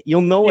see it.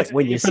 You'll know it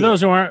when you see it. For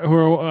those who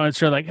are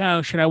sort of like,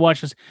 oh, should I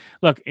watch this?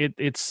 Look,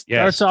 it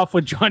starts off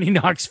with Johnny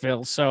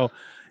Knoxville. So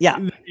yeah,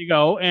 there you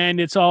go. And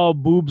it's all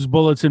boobs,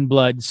 bullets, and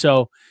blood.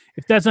 So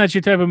if that's not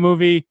your type of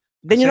movie,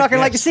 then you're not going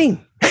to like the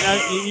scene.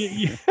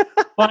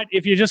 But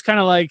if you're just kind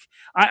of like,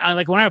 I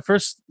like when I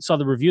first saw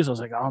the reviews, I was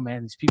like, oh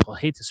man, these people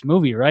hate this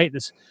movie, right?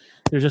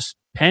 They're just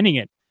penning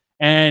it.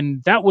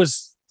 And that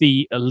was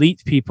the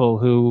elite people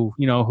who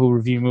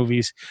review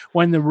movies.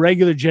 When the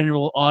regular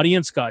general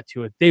audience got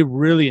to it, they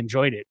really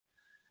enjoyed it.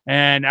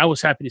 And I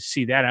was happy to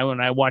see that. When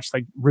I watched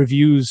like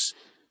reviews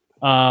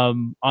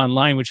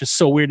online, which is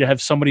so weird to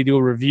have somebody do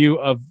a review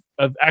of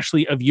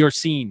your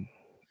scene.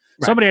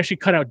 Right. Somebody actually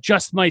cut out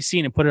just my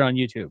scene and put it on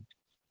YouTube.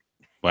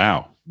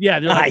 Wow. Yeah,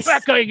 they're nice.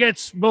 Like, that guy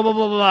gets blah, blah,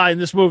 blah, blah in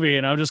this movie.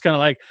 And I'm just kind of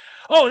like,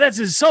 oh, that's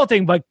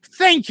insulting, but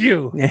thank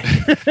you.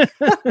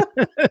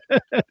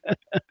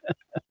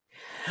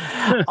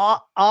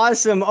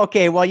 Awesome.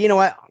 Okay, well, you know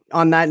what?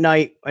 On that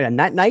note,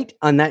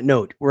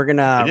 we're going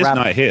to wrap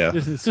night here.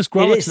 Is this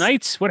Grolix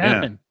Nights? What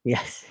happened?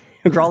 Yes.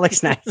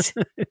 Grolix Nights.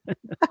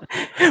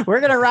 We're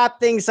going to wrap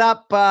things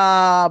up.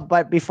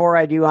 But before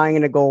I do, I'm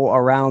going to go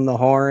around the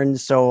horn.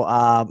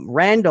 So,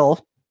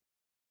 Randall,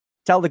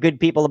 tell the good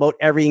people about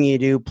everything you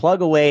do.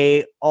 Plug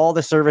away all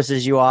the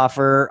services you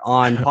offer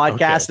on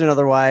podcast and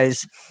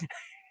otherwise.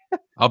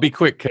 I'll be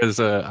quick because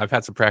I've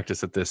had some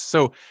practice at this.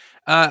 So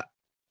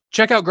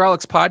check out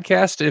Grolix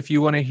Podcast if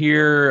you want to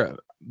hear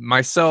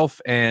myself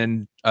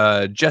and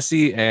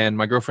Jesse and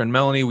my girlfriend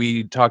Melanie.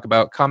 We talk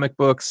about comic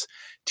books,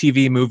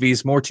 TV,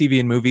 movies, more TV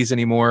and movies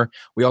anymore.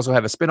 We also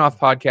have a spin-off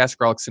podcast,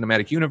 Grolix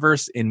Cinematic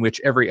Universe, in which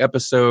every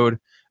episode,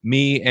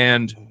 me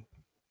and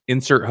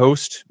insert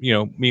host,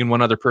 me and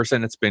one other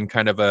person. It's been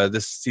kind of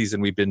this season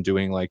we've been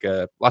doing like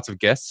lots of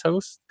guest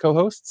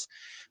co-hosts,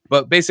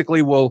 but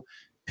basically we'll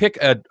pick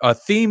a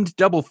themed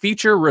double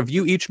feature,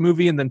 review each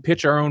movie, and then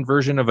pitch our own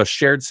version of a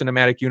shared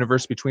cinematic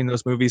universe between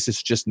those movies.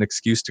 It's just an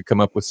excuse to come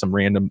up with some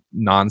random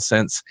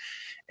nonsense.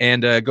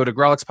 And go to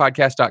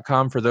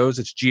grolixpodcast.com for those.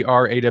 It's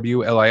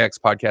GRAWLIX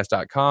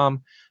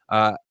podcast.com.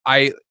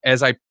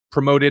 As I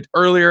promoted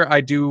earlier,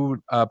 I do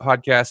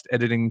podcast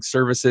editing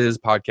services,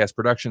 podcast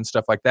production,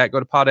 stuff like that. Go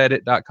to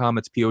podedit.com.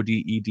 It's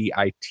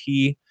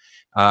PODEDIT.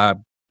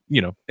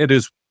 It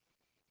is.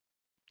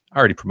 I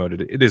already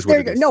promoted it. It is what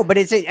it is. No, but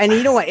and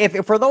you know what?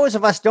 If for those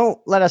of us, don't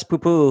let us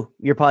poo-poo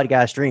your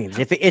podcast dreams.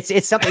 If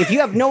it's something, if you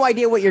have no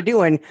idea what you're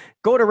doing,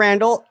 go to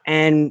Randall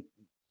and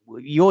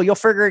you'll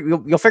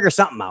figure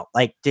something out.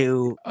 Like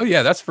do. Oh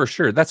yeah, that's for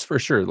sure.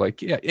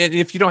 Like yeah, and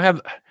if you don't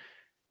have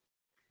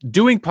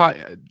doing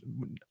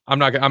I'm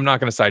not going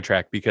to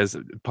sidetrack because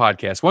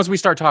podcast. Once we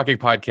start talking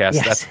podcasts,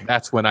 yes.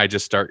 that's when I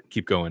just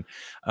keep going.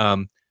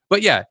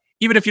 But yeah,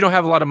 even if you don't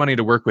have a lot of money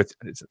to work with,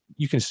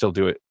 you can still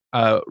do it.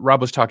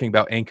 Rob was talking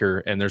about Anchor,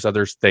 and there's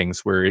other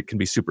things where it can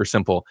be super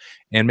simple,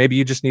 and maybe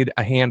you just need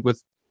a hand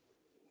with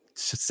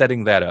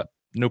setting that up.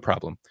 No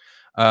problem.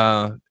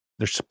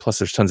 There's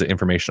tons of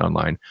information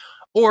online.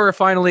 Or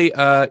finally,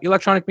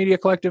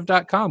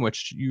 electronicmediacollective.com,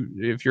 which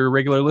if you're a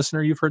regular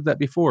listener, you've heard that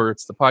before.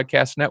 It's the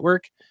podcast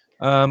network.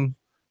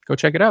 Go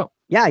check it out.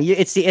 Yeah,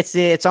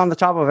 it's on the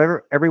top of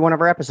every one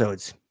of our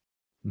episodes.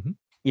 Mm-hmm.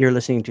 You're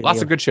listening to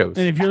lots of good shows.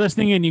 And if you're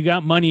listening and you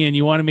got money and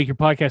you want to make your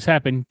podcast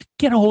happen,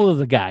 get a hold of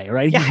the guy,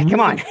 right? Yeah, come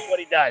on. What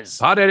he does.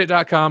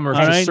 Podedit.com or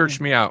just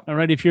search me out. All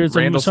right. If you're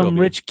some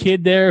rich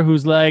kid there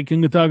who's like, I'm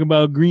going to talk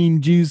about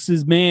green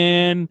juices,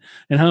 man,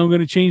 and how I'm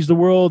going to change the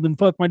world and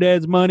fuck my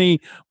dad's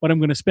money, but I'm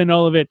going to spend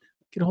all of it,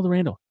 get a hold of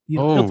Randall.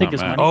 He'll take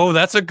his money. Oh,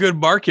 that's a good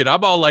market.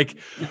 I'm all like,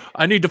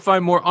 I need to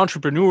find more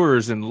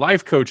entrepreneurs and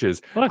life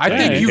coaches. I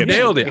think you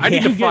nailed it. I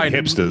need to find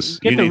hipsters.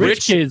 Get the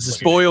rich kids,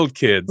 spoiled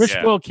kids,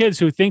 spoiled kids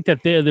who think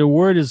that their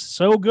word is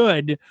so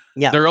good.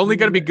 Yeah, they're only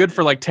going to be good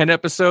for like 10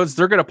 episodes.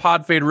 They're going to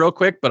pod fade real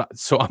quick, but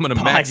so I'm going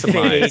to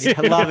maximize.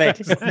 I love it.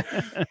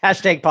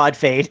 Hashtag pod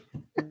fade.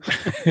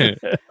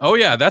 Oh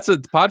yeah, that's a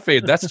pod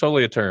fade. That's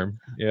totally a term.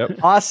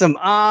 Yep. Awesome.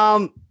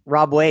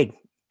 Rob Wade,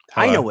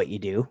 Hello. I know what you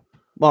do.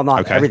 Well,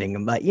 not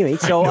everything, but you know.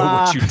 So I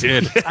know what you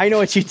did. I know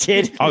what you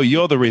did. Oh,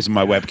 you're the reason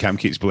my webcam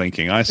keeps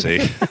blinking. I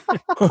see.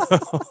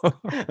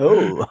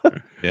 Oh,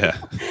 yeah.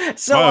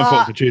 So my own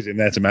fault for choosing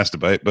there to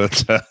masturbate,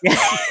 but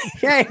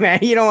hey, man,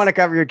 you don't want to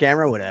cover your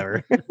camera,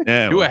 whatever.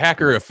 Yeah, do a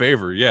hacker a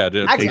favor. Yeah,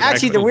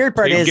 actually, the weird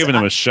part is giving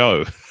him a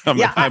show.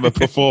 I'm a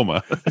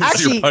performer.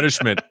 Actually, your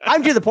punishment.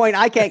 I'm to the point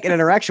I can't get an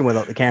erection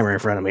without the camera in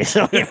front of me.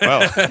 So,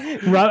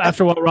 Rob,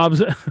 after what Rob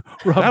that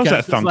was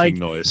that thunking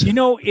noise. You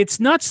know, it's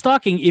not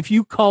stalking if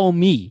you call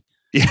me.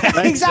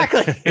 Yeah,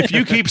 exactly. If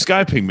you keep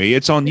Skyping me,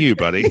 it's on you,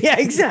 buddy. Yeah,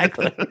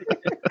 exactly.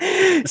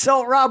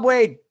 So, Rob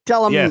Wade,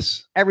 tell them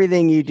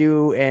everything you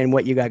do and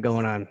what you got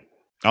going on.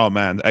 Oh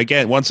man!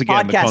 Once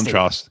again, the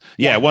contrast.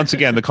 Yeah, once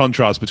again, the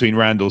contrast between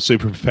Randall,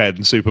 super prepared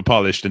and super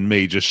polished, and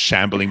me just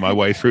shambling my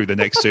way through the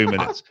next 2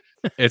 minutes.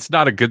 It's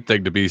not a good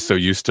thing to be so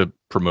used to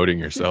promoting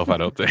yourself, I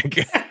don't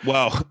think.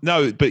 Well,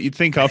 no, but you'd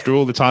think after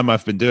all the time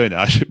I've been doing it,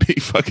 I should be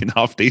fucking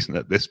half decent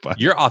at this point.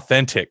 You're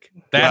authentic.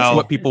 That's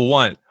what people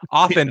want.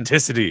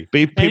 Authenticity.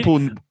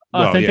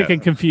 Authentic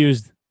and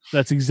confused.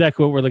 That's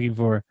exactly what we're looking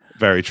for.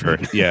 Very true.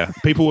 Yeah.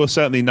 People will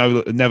certainly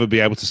never be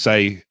able to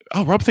say,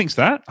 oh, Rob thinks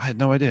that? I had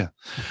no idea.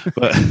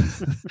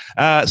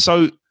 But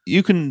so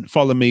you can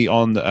follow me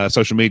on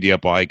social media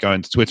by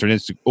going to Twitter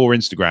and or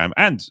Instagram,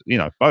 and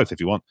both if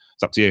you want.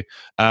 It's up to you.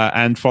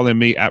 And follow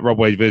me at Rob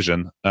Wade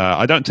Vision.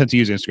 I don't tend to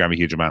use Instagram a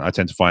huge amount. I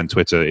tend to find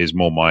Twitter is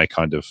more my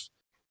kind of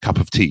cup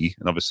of tea,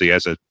 and obviously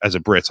as a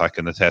Brit, I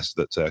can attest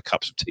that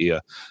cups of tea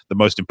are the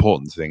most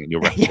important thing in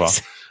your repertoire.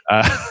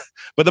 Yes.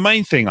 But the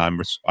main thing I'm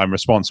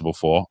responsible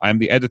for, I'm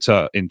the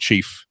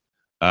editor-in-chief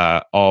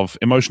of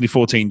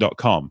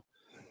emotionally14.com.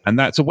 And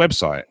that's a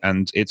website,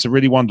 and it's a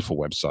really wonderful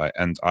website.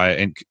 And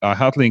I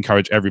heartily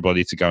encourage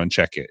everybody to go and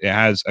check it. It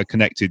has a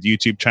connected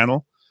YouTube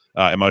channel,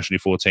 Emotionally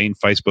 14,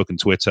 Facebook and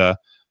Twitter,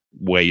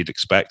 where you'd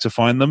expect to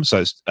find them.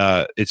 So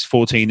it's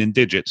 14 in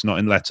digits, not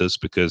in letters,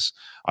 because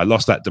I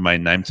lost that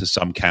domain name to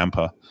some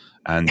camper,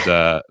 and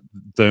the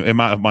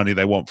amount of money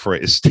they want for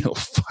it is still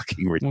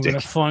fucking ridiculous. We're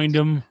gonna find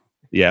them.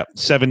 Yeah,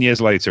 7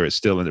 years later, it's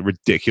still a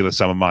ridiculous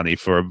sum of money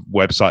for a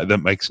website that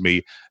makes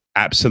me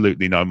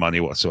absolutely no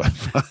money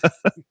whatsoever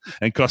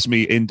and cost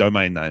me in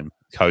domain name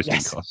hosting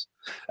costs.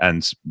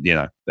 And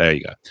there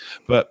you go.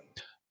 But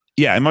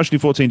yeah,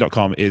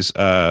 emotionally14.com is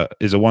a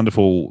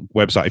wonderful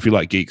website if you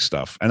like geek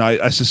stuff, and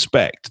I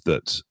suspect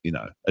that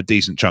a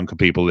decent chunk of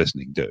people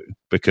listening do,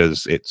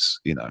 because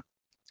it's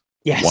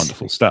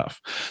wonderful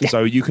stuff.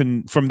 So you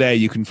can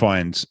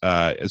find say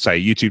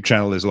YouTube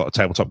channel. There's a lot of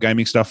tabletop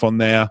gaming stuff on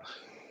there.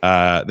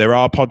 There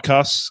are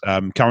podcasts.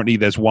 Currently,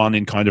 there's one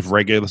in kind of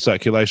regular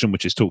circulation,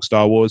 which is Talk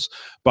Star Wars.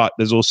 But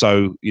there's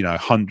also,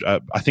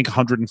 I think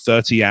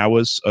 130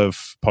 hours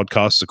of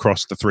podcasts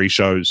across the three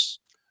shows.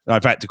 In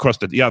fact, across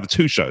the other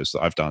two shows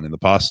that I've done in the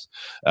past,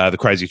 the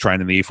Crazy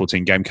Train and the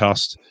E14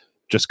 Gamecast.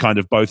 Just kind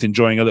of both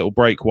enjoying a little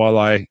break while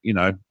I,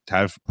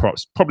 have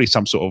probably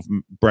some sort of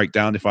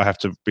breakdown if I have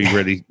to be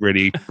really,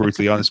 really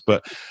brutally honest.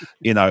 But,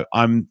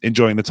 I'm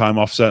enjoying the time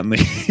off, certainly.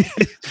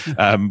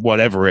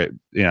 Whatever it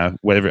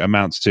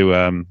amounts to,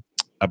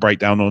 a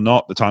breakdown or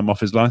not, the time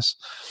off is nice.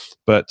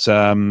 But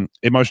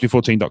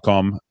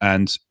emotionally14.com,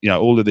 and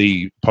all of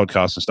the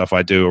podcasts and stuff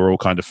I do are all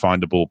kind of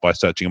findable by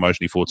searching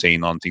Emotionally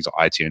 14 on things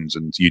like iTunes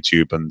and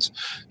YouTube and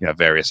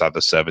various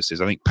other services.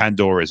 I think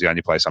Pandora is the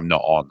only place I'm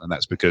not on, and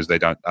that's because they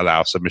don't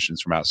allow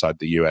submissions from outside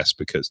the US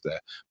because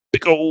they're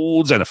big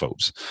old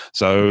xenophobes.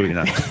 So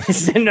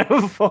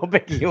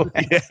xenophobic US.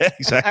 Yeah,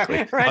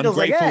 exactly. Randall's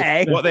like,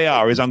 hey. What they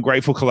are is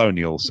ungrateful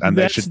colonials, and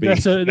that's a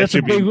big.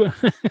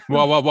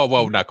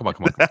 Whoa! Now, come on.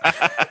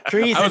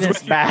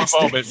 Treasonous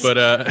bastard. Moment, but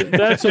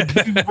that's a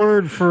big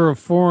word for a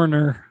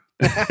foreigner.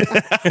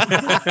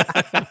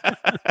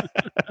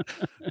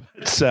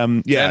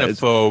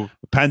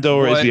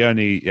 Pandora is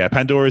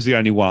the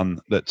only one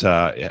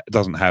that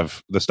doesn't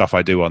have the stuff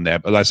I do on there.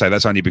 But like I say,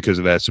 that's only because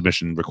of their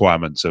submission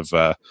requirements of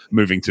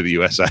moving to the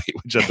USA,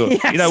 which I thought,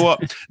 you know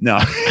what? No,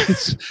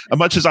 as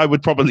much as I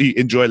would probably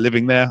enjoy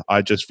living there,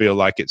 I just feel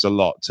like it's a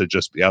lot to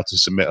just be able to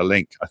submit a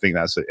link. I think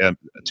that's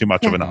too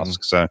much of an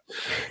ask. So,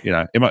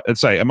 I'd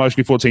say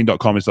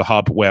emotionally14.com is the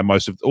hub where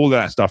most of all of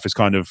that stuff is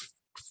kind of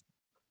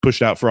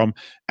pushed out from.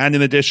 And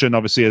in addition,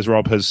 obviously, as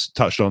Rob has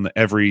touched on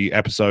every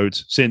episode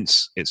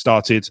since it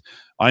started,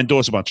 I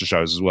endorse a bunch of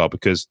shows as well,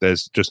 because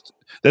there's just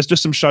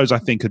some shows I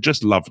think are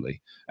just lovely,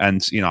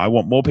 and I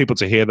want more people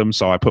to hear them,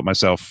 so I put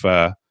myself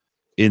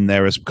in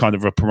there as kind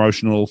of a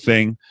promotional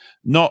thing.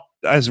 Not,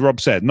 as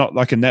Rob said, not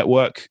like a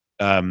network.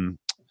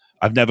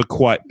 I've never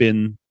quite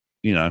been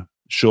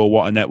sure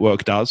what a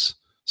network does.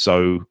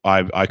 So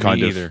I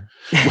kind of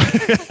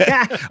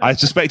I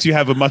suspect you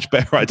have a much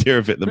better idea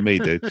of it than me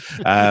do.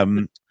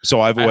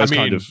 So I've always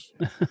go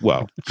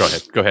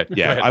ahead.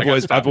 Yeah,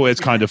 I've always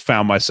kind of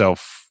found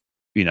myself,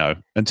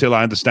 until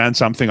I understand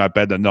something, I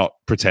better not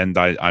pretend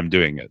I'm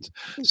doing it.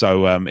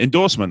 So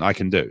endorsement I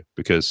can do,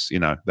 because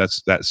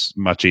that's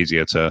much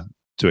easier to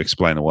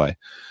explain away.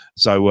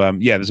 So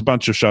there's a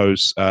bunch of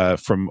shows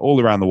from all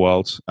around the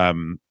world.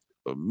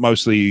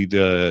 Mostly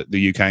the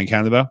UK and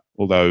Canada,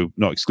 although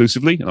not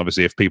exclusively. And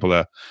obviously, if people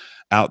are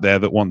out there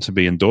that want to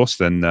be endorsed,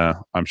 then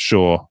I'm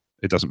sure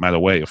it doesn't matter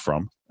where you're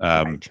from.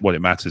 Right. What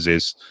it matters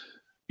is,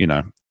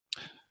 unless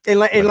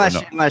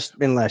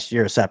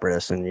you're a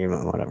separatist and you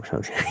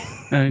whatever.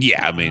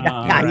 Yeah, I mean,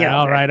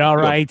 all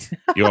right.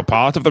 You're a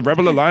part of the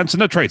Rebel Alliance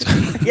and a traitor.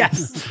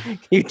 Yes,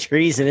 you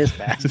treasonous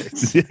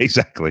bastards.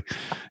 Exactly.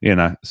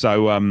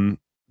 So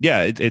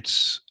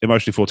it's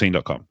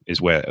emotionally14.com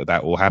is where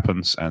that all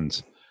happens,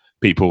 and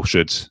people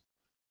should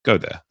go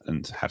there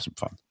and have some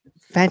fun.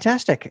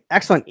 Fantastic.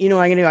 Excellent. I'm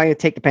gonna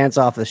take the pants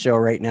off the show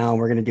right now, and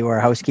we're gonna do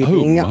our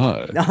housekeeping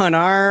on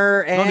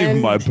our end. Not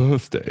even my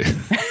birthday.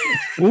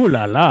 Ooh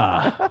la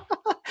la.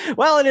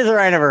 Well, it is our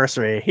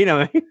anniversary.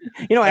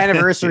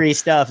 Anniversary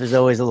stuff is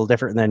always a little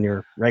different than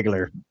your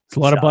regular. It's a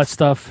lot of butt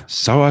stuff.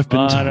 So I've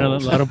been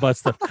told. A lot of butt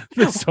stuff.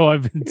 So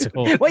I've been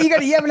told. Well, you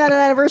haven't had an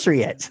anniversary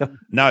yet. So.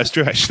 No, it's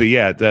true. Actually,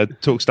 yeah. The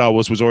Talk Star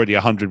Wars was already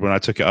 100 when I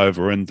took it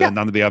over, and none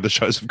of the other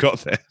shows have got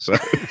there. So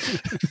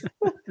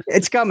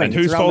it's coming. And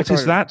whose fault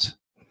is that?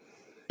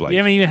 Blake. You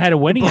haven't even had a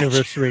wedding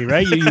anniversary,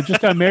 right? You just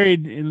got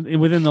married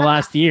within the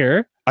last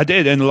year. I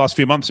did in the last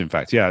few months, in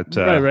fact. Yeah.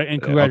 Right.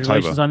 And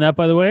congratulations on that,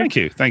 by the way. Thank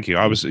you.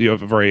 You're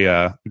very,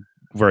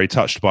 very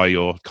touched by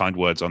your kind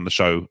words on the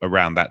show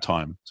around that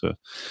time. So,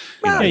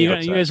 you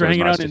guys were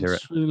hanging out in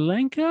Sri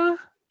Lanka.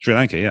 Sri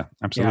Lanka, yeah,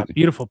 absolutely. Yeah,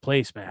 beautiful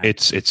place, man.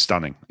 It's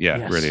stunning. Yeah,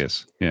 yes. It really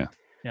is. Yeah.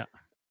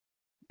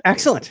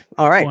 Excellent.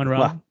 All right.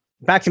 Well,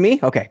 back to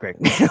me. Okay, great.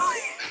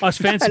 Us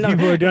fancy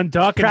people are done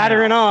talking.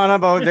 Prattering on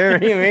about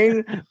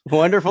their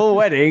wonderful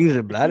weddings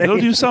and blah. You'll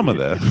do some of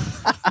that.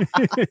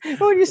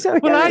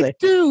 Well, I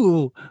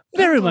do.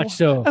 Very much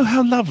so. Oh,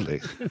 how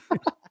lovely.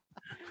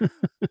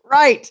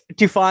 Right.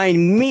 To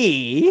find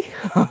me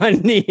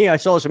on the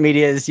social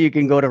medias, you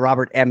can go to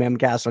Robert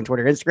MMcast on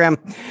Twitter and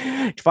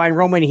Instagram. To find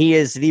Roman, he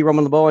is the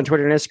Roman LeBeau on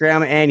Twitter and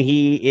Instagram, and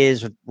he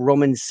is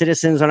Roman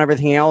Citizens on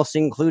everything else,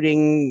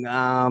 including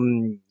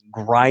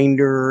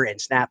Grindr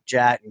and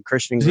Snapchat and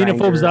Christian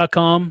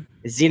Xenophobes.com.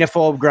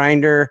 Xenophobe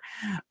Grindr.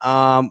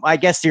 I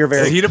guess you're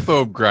very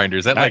Xenophobe Grindr.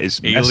 Is that like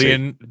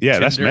alien? Yeah,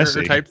 that's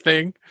messy type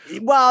thing.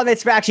 Well,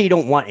 it's actually you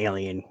don't want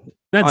alien.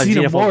 Not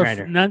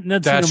xenomorph. Not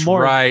that's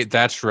xenomorph. Right.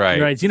 That's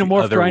right. Right.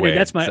 Xenomorph Grindr.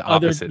 That's my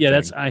other. Yeah, thing.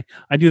 That's I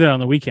do that on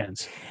the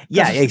weekends.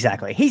 Yeah,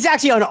 exactly. He's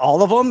actually on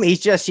all of them. He's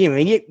just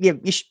you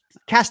should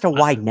cast a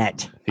wide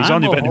net. He's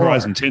on Event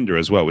Horizon Tinder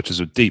as well, which is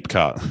a deep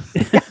cut.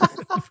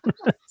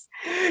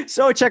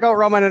 So check out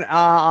Roman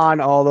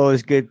on all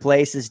those good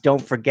places.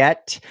 Don't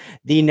forget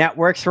the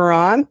networks we're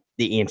on.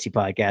 The EMC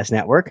Podcast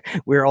Network.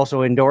 We're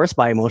also endorsed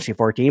by Emotionally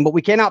 14, but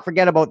we cannot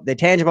forget about the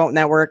Tangible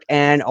Network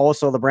and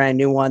also the brand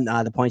new one,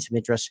 the Points of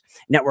Interest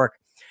Network.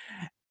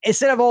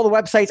 Instead of all the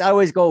websites, I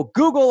always go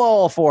Google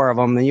all four of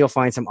them, and you'll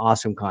find some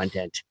awesome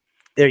content.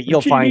 There,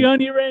 you'll find. Cheating on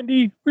you,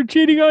 Randy. We're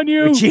cheating on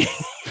you.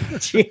 We're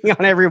cheating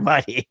on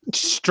everybody.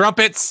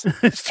 Strumpets.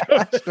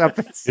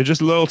 Strumpets. You're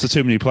just loyal to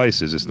too many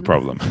places. Is the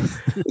problem?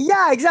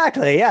 Yeah,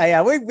 exactly.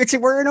 Yeah.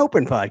 We're an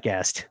open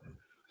podcast.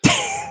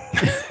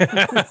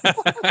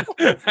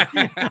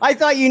 I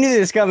thought you knew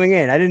this coming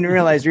in. I didn't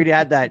realize Rudy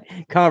had that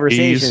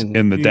conversation. He's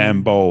in the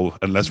damn bowl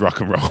and let's rock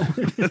and roll.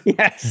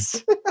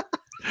 Yes.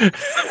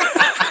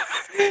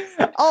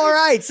 All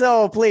right.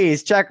 So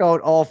please check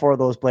out all four of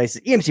those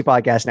places. EMC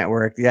Podcast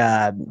Network,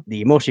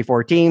 the Emotionally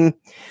 14,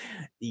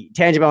 the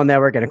Tangible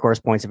Network, and of course,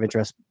 Points of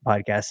Interest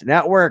Podcast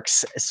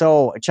Networks.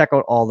 So check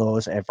out all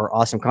those and for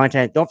awesome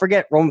content. Don't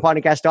forget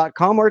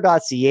romanpodcast.com or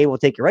 .ca will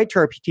take you right to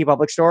our PT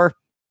Public store.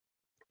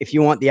 If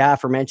you want the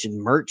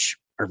aforementioned merch,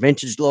 our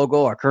vintage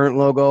logo, our current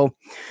logo,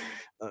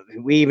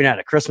 we even had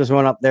a Christmas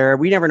one up there.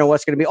 We never know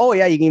what's going to be. Oh,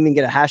 yeah, you can even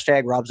get a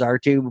hashtag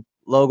RobsRTube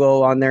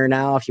logo on there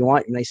now if you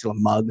want. A nice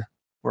little mug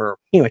or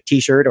a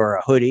t-shirt or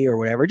a hoodie or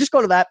whatever. Just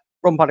go to that,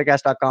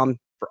 RomanPodcast.com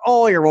for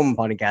all your Roman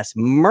Podcast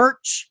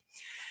merch.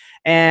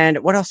 And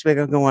what else do we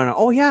got going on?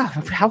 Oh, yeah,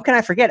 how can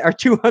I forget our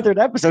 200th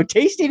episode,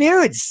 Tasty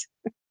Nudes.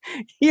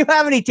 You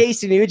have any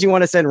tasty news you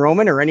want to send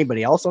Roman or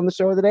anybody else on the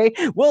show today?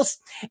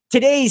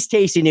 Today's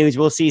tasty news,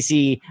 we'll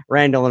CC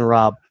Randall and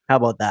Rob. How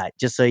about that?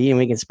 Just so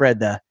we can spread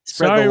the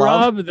love.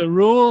 Rob. The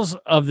rules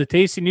of the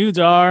tasty nudes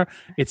are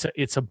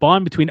it's a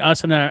bond between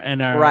us and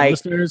our right.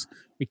 listeners.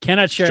 We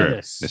cannot share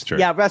this. That's true.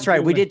 Yeah, that's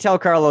right. We did tell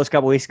Carlos a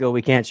couple weeks ago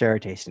we can't share our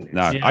tasty nudes.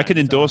 No, I can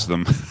endorse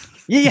them.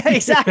 Yeah,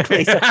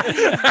 exactly.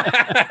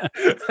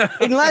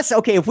 Unless,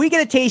 if we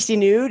get a tasty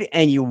nude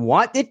and you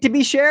want it to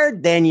be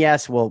shared, then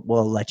yes, we'll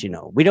let you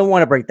know. We don't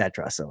want to break that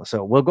trust, though.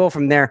 So we'll go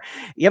from there.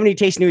 You have any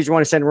tasty nudes you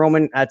want to send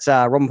Roman? That's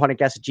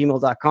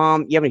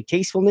romanpodcast@gmail.com. You have any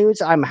tasteful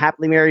nudes? I'm a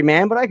happily married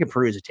man, but I can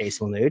peruse a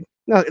tasteful nude.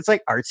 No, it's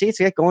like artsy.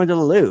 It's like going to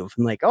the Louvre.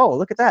 I'm like, oh,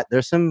 look at that.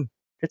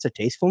 It's a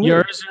tasteful nude.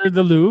 Yours are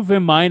the Louvre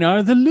and mine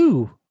are the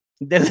Lou.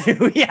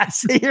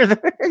 Yes,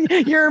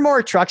 you're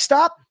more truck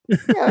stop.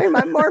 Yeah,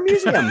 I'm more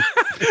museum.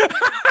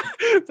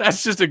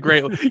 That's just a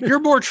great. You're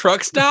more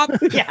truck stop.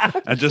 Yeah,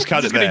 and just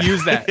cut it there. Going to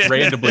use that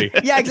randomly.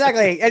 Yeah,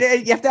 exactly.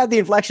 And you have to have the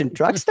inflection.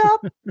 Truck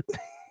stop.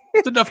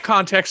 It's enough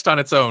context on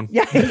its own.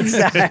 Yeah,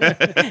 exactly.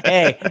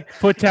 Hey,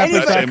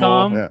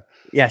 foottappers.com.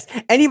 Yes.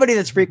 Anybody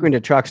that's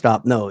frequented a truck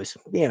stop knows.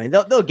 You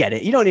know, they'll get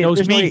it. You don't need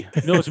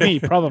knows me,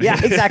 probably. Yeah,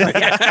 exactly.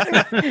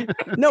 Yeah.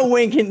 no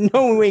wink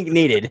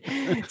needed.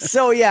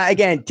 So yeah,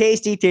 again,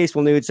 tasty,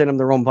 tasteful nudes. Send them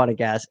the Roman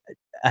Podcast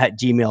at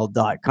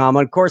gmail.com.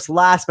 Of course,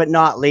 last but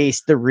not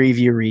least, the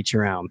review reach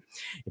around.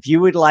 If you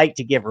would like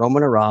to give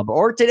Roman or Rob,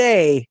 or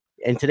today,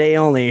 and today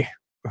only,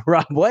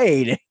 Rob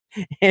Wade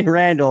and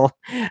Randall,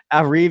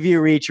 a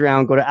review reach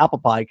around, go to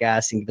Apple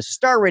Podcasts and give us a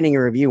star rating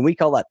and review. And we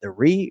call that the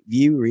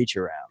review reach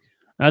around.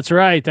 That's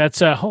right. That's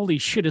holy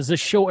shit. Is this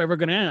show ever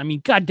going to end? I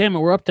mean, God damn it.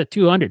 We're up to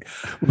 200.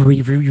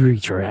 Review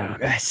reach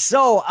around.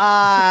 So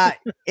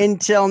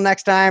until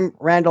next time,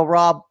 Randall,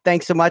 Rob,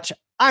 thanks so much.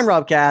 I'm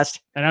Rob Cast.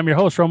 And I'm your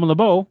host, Roman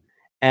LeBeau.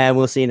 And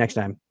we'll see you next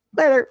time.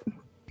 Later.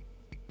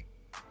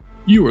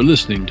 You are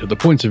listening to the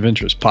Points of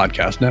Interest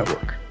Podcast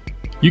Network.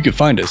 You can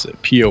find us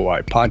at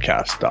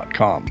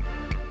poipodcast.com.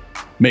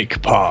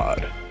 Make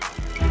pod.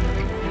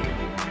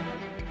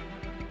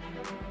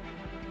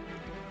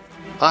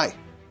 Hi,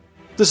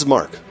 this is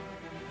Mark.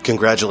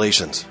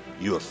 Congratulations.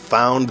 You have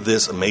found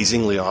this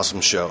amazingly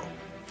awesome show.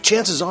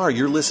 Chances are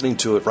you're listening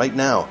to it right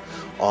now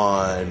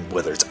on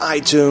whether it's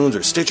iTunes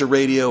or Stitcher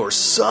Radio or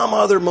some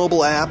other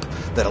mobile app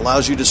that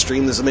allows you to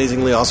stream this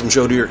amazingly awesome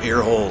show to your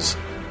ear holes.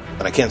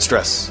 And I can't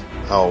stress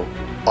how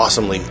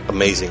awesomely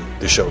amazing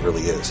this show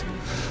really is.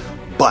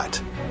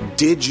 But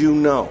did you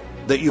know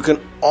that you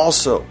can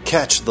also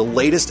catch the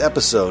latest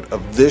episode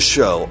of this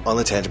show on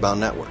the Tangibound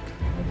Network?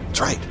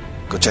 That's right.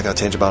 Go check out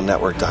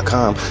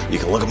tangiboundnetwork.com. You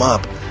can look them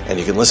up and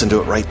you can listen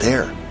to it right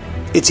there.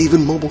 It's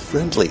even mobile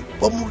friendly.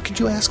 What more could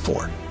you ask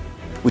for?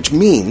 Which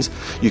means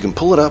you can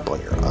pull it up on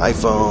your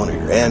iPhone or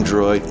your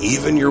Android,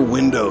 even your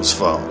Windows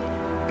phone.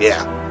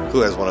 Yeah,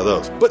 who has one of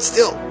those? But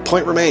still,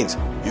 point remains,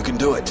 you can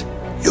do it.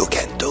 You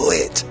can do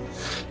it.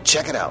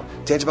 Check it out,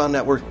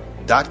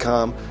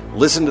 tangiboundnetwork.com.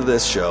 Listen to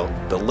this show,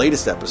 the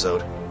latest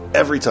episode,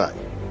 every time.